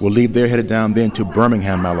 We'll leave there, headed down then to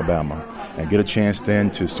Birmingham, Alabama, and get a chance then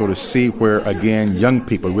to sort of see where, again, young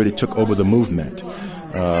people really took over the movement.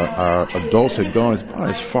 Our adults had gone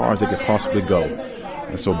as far as they could possibly go.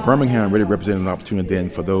 And so Birmingham really represented an opportunity then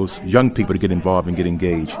for those young people to get involved and get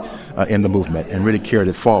engaged in the movement and really carried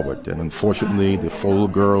it forward. And unfortunately, the 4 little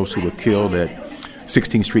girls who were killed at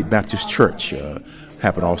 16th Street Baptist Church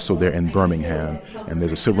happened also there in Birmingham. And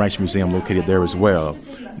there's a Civil Rights Museum located there as well,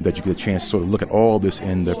 that you get a chance to sort of look at all this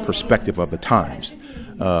in the perspective of the times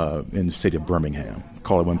in the city of Birmingham.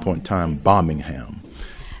 Called at one point in time Bombingham.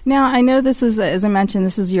 Now, I know this is, as I mentioned,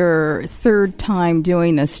 this is your third time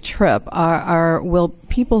doing this trip. Will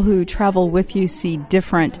people who travel with you see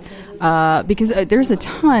different, because there's a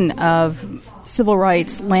ton of civil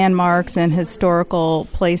rights landmarks and historical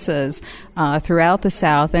places throughout the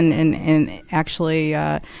South and actually,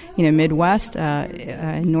 Midwest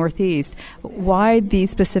and Northeast. Why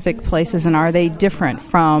these specific places, and are they different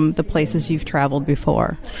from the places you've traveled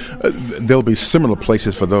before? There'll be similar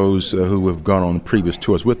places for those who have gone on previous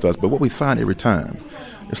tours with us, but what we find every time,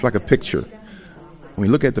 it's like a picture. When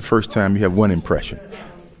you look at the first time, you have one impression.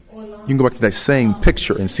 You can go back to that same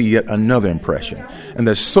picture and see yet another impression. And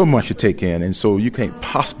there's so much to take in, and so you can't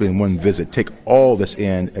possibly in one visit take all this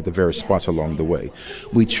in at the various spots along the way.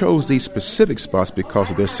 We chose these specific spots because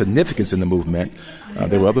of their significance in the movement.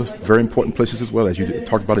 There were other very important places as well, as you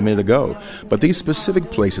talked about a minute ago. But these specific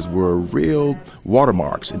places were real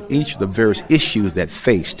watermarks in each of the various issues that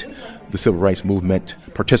faced the civil rights movement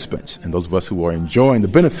participants and those of us who are enjoying the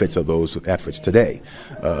benefits of those efforts today.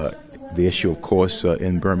 The issue, of course,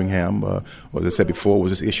 in Birmingham, as I said before,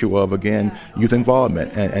 was this issue of, again, youth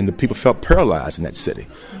involvement, and the people felt paralyzed in that city.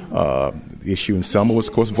 The issue in Selma was,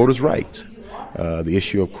 of course, voters' rights. The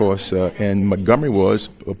issue, of course, in Montgomery was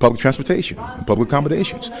public transportation and public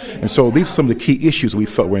accommodations. And so these are some of the key issues we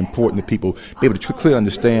felt were important that people be able to clearly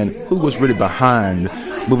understand who was really behind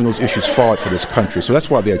moving those issues forward for this country. So that's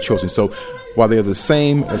why they are chosen. So while they're the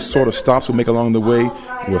same sort of stops we make along the way,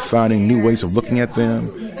 we're finding new ways of looking at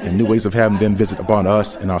them and new ways of having them visit upon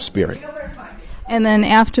us in our spirit. And then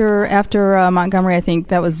after Montgomery, I think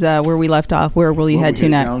that was where we left off. Where will you head to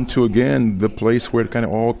next? Down to, again, the place where it kind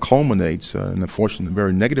of all culminates in a fortunate,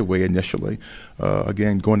 very negative way initially.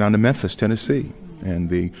 Again, going down to Memphis, Tennessee, and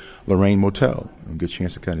the Lorraine Motel. A good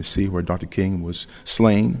chance to kind of see where Dr. King was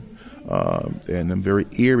slain, and a very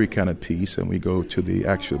eerie kind of piece. And we go to the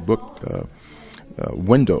actual book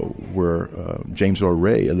window where James Earl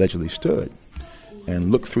Ray allegedly stood,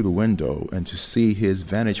 and look through the window and to see his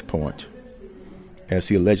vantage point as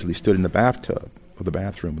he allegedly stood in the bathtub of the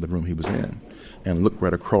bathroom of the room he was in and look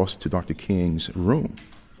right across to Dr. King's room.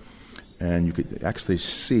 And you could actually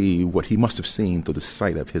see what he must have seen through the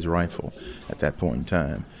sight of his rifle at that point in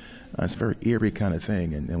time. It's a very eerie kind of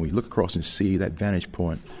thing. And we look across and see that vantage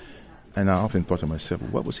point. And I often thought to myself,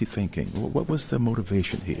 what was he thinking? What was the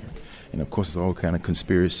motivation here? And, of course, there's all kind of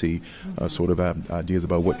conspiracy sort of ideas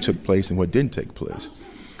about what took place and what didn't take place.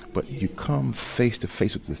 But you come face to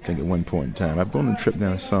face with this thing at one point in time. I've gone on a trip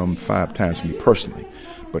now some 5 times for me personally.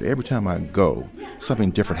 But every time I go,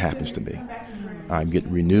 something different happens to me. I get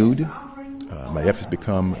renewed. My efforts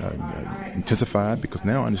become intensified because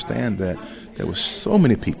now I understand that there were so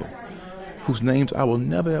many people whose names I will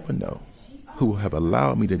never ever know who have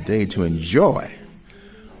allowed me today to enjoy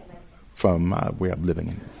from my way of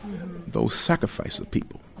living those sacrifices of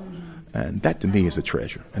people. And that to me is a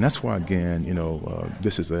treasure. And that's why, again,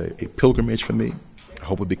 this is a pilgrimage for me. I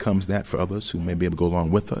hope it becomes that for others who may be able to go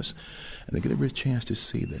along with us. And they get a real chance to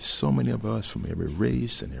see that so many of us from every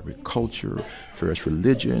race and every culture, various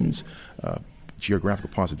religions,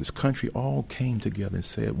 geographical parts of this country all came together and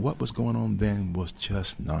said what was going on then was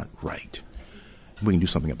just not right. We can do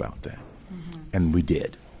something about that. And we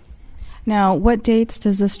did. Now, what dates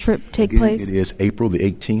does this trip take place? It is April the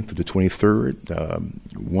 18th to the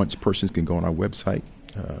 23rd. Once persons can go on our website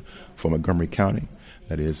for Montgomery County.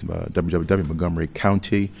 That is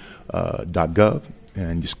www.montgomerycounty.gov.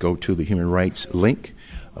 And just go to the Human Rights link,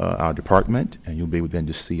 our department, and you'll be able then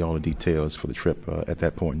to see all the details for the trip at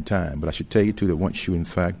that point in time. But I should tell you, too, that once you, in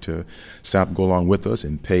fact, sign up to go along with us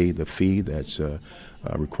and pay the fee that's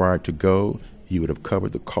required to go, you would have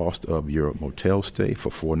covered the cost of your motel stay for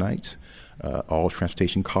 4 nights, all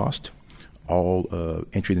transportation cost, all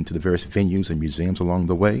entries into the various venues and museums along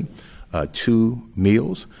the way, 2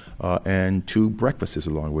 meals, and 2 breakfasts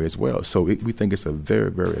along the way as well. So we think it's a very,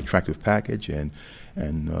 very attractive package and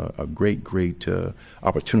a great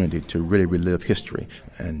opportunity to really relive history.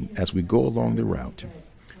 And as we go along the route,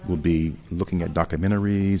 we'll be looking at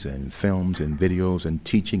documentaries and films and videos and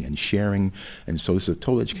teaching and sharing. And so this is a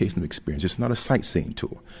total educational experience. It's not a sightseeing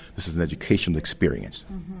tour. This is an educational experience.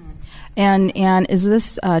 And is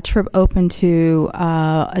this trip open to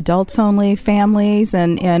adults only, families,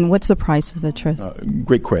 and what's the price of the trip?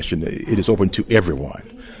 Great question. It is open to everyone.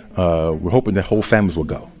 We're hoping that whole families will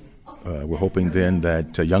go. We're hoping then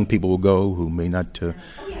that young people will go who may not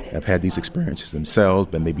have had these experiences themselves,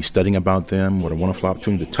 but maybe studying about them. What a wonderful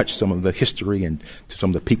opportunity to touch some of the history and to some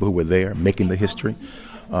of the people who were there making the history.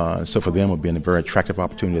 So for them, it will be a very attractive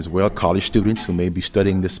opportunity as well. College students who may be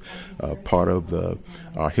studying this part of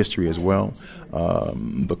our history as well.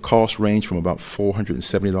 The costs range from about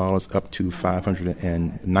 $470 up to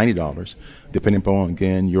 $590, depending upon,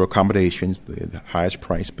 again, your accommodations, the highest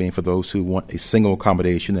price being for those who want a single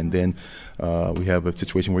accommodation. And then we have a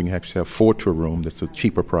situation where you can actually have 4 to a room. That's a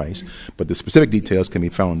cheaper price. But the specific details can be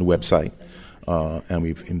found on the website. And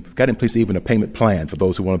we've got in place even a payment plan for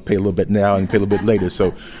those who want to pay a little bit now and pay a little bit later.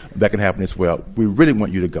 So that can happen as well. We really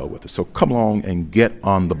want you to go with us. So come along and get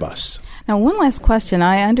on the bus. Now, one last question.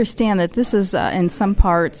 I understand that this is, in some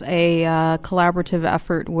parts, a collaborative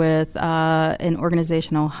effort with an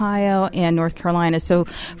organization in Ohio and North Carolina. So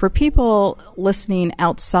for people listening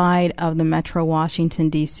outside of the Metro Washington,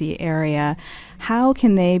 D.C. area, how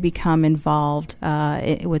can they become involved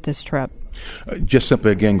with this trip? Just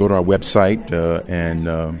simply, again, go to our website and,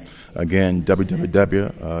 again,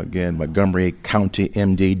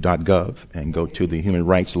 www.montgomerycountymd.gov and go to the Human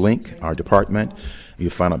Rights link, our department. You'll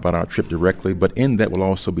find out about our trip directly. But in that will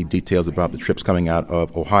also be details about the trips coming out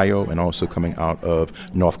of Ohio and also coming out of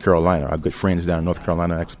North Carolina. Our good friend is down in North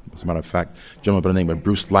Carolina. As a matter of fact, a gentleman by the name of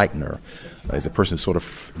Bruce Leitner is the person who sort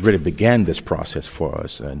of really began this process for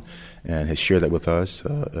us and has shared that with us.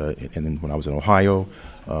 And then when I was in Ohio,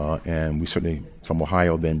 and we certainly, from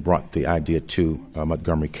Ohio, then brought the idea to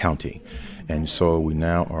Montgomery County. And so we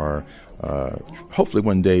now are, hopefully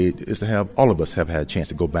one day, is to have all of us have had a chance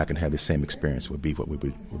to go back and have the same experience would be what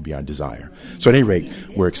would be our desire. So at any rate,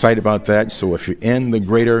 we're excited about that. So if you're in the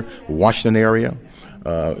greater Washington area,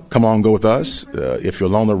 come on, go with us. If you're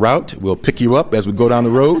along the route, we'll pick you up as we go down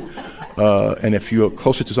the road. And if you're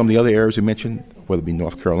closer to some of the other areas we mentioned, whether it be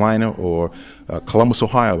North Carolina or Columbus,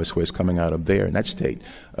 Ohio, is where it's coming out of there in that state,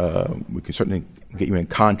 we can certainly get you in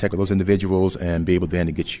contact with those individuals and be able then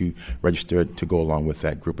to get you registered to go along with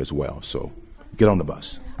that group as well. So get on the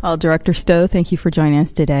bus. Well, Director Stowe, thank you for joining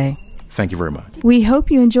us today. Thank you very much. We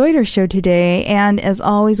hope you enjoyed our show today, and as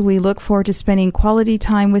always, we look forward to spending quality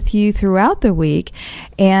time with you throughout the week.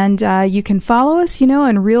 And you can follow us,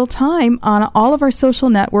 in real time on all of our social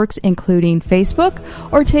networks, including Facebook,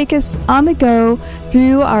 or take us on the go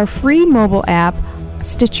through our free mobile app,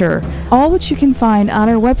 Stitcher, all which you can find on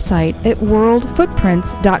our website at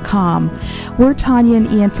worldfootprints.com. We're Tanya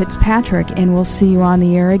and Ian Fitzpatrick, and we'll see you on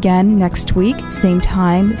the air again next week, same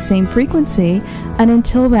time, same frequency. And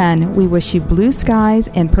until then, we wish you blue skies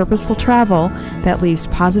and purposeful travel that leaves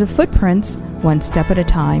positive footprints one step at a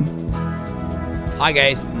time. Hi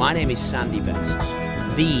guys, my name is Sandy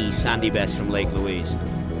Best, the Sandy Best from Lake Louise.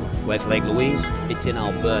 Where's Lake Louise? It's in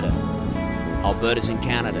Alberta. Alberta's in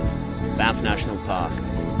Canada. Banff National Park.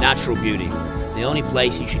 Natural beauty. The only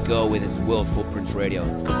place you should go with is World Footprints Radio,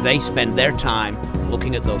 because they spend their time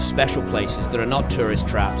looking at those special places that are not tourist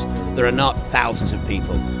traps, that are not thousands of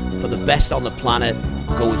people. For the best on the planet,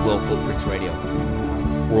 go with World Footprints Radio.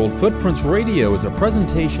 World Footprints Radio is a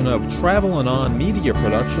presentation of Travel and On Media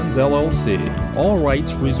Productions, LLC. All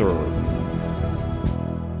rights reserved.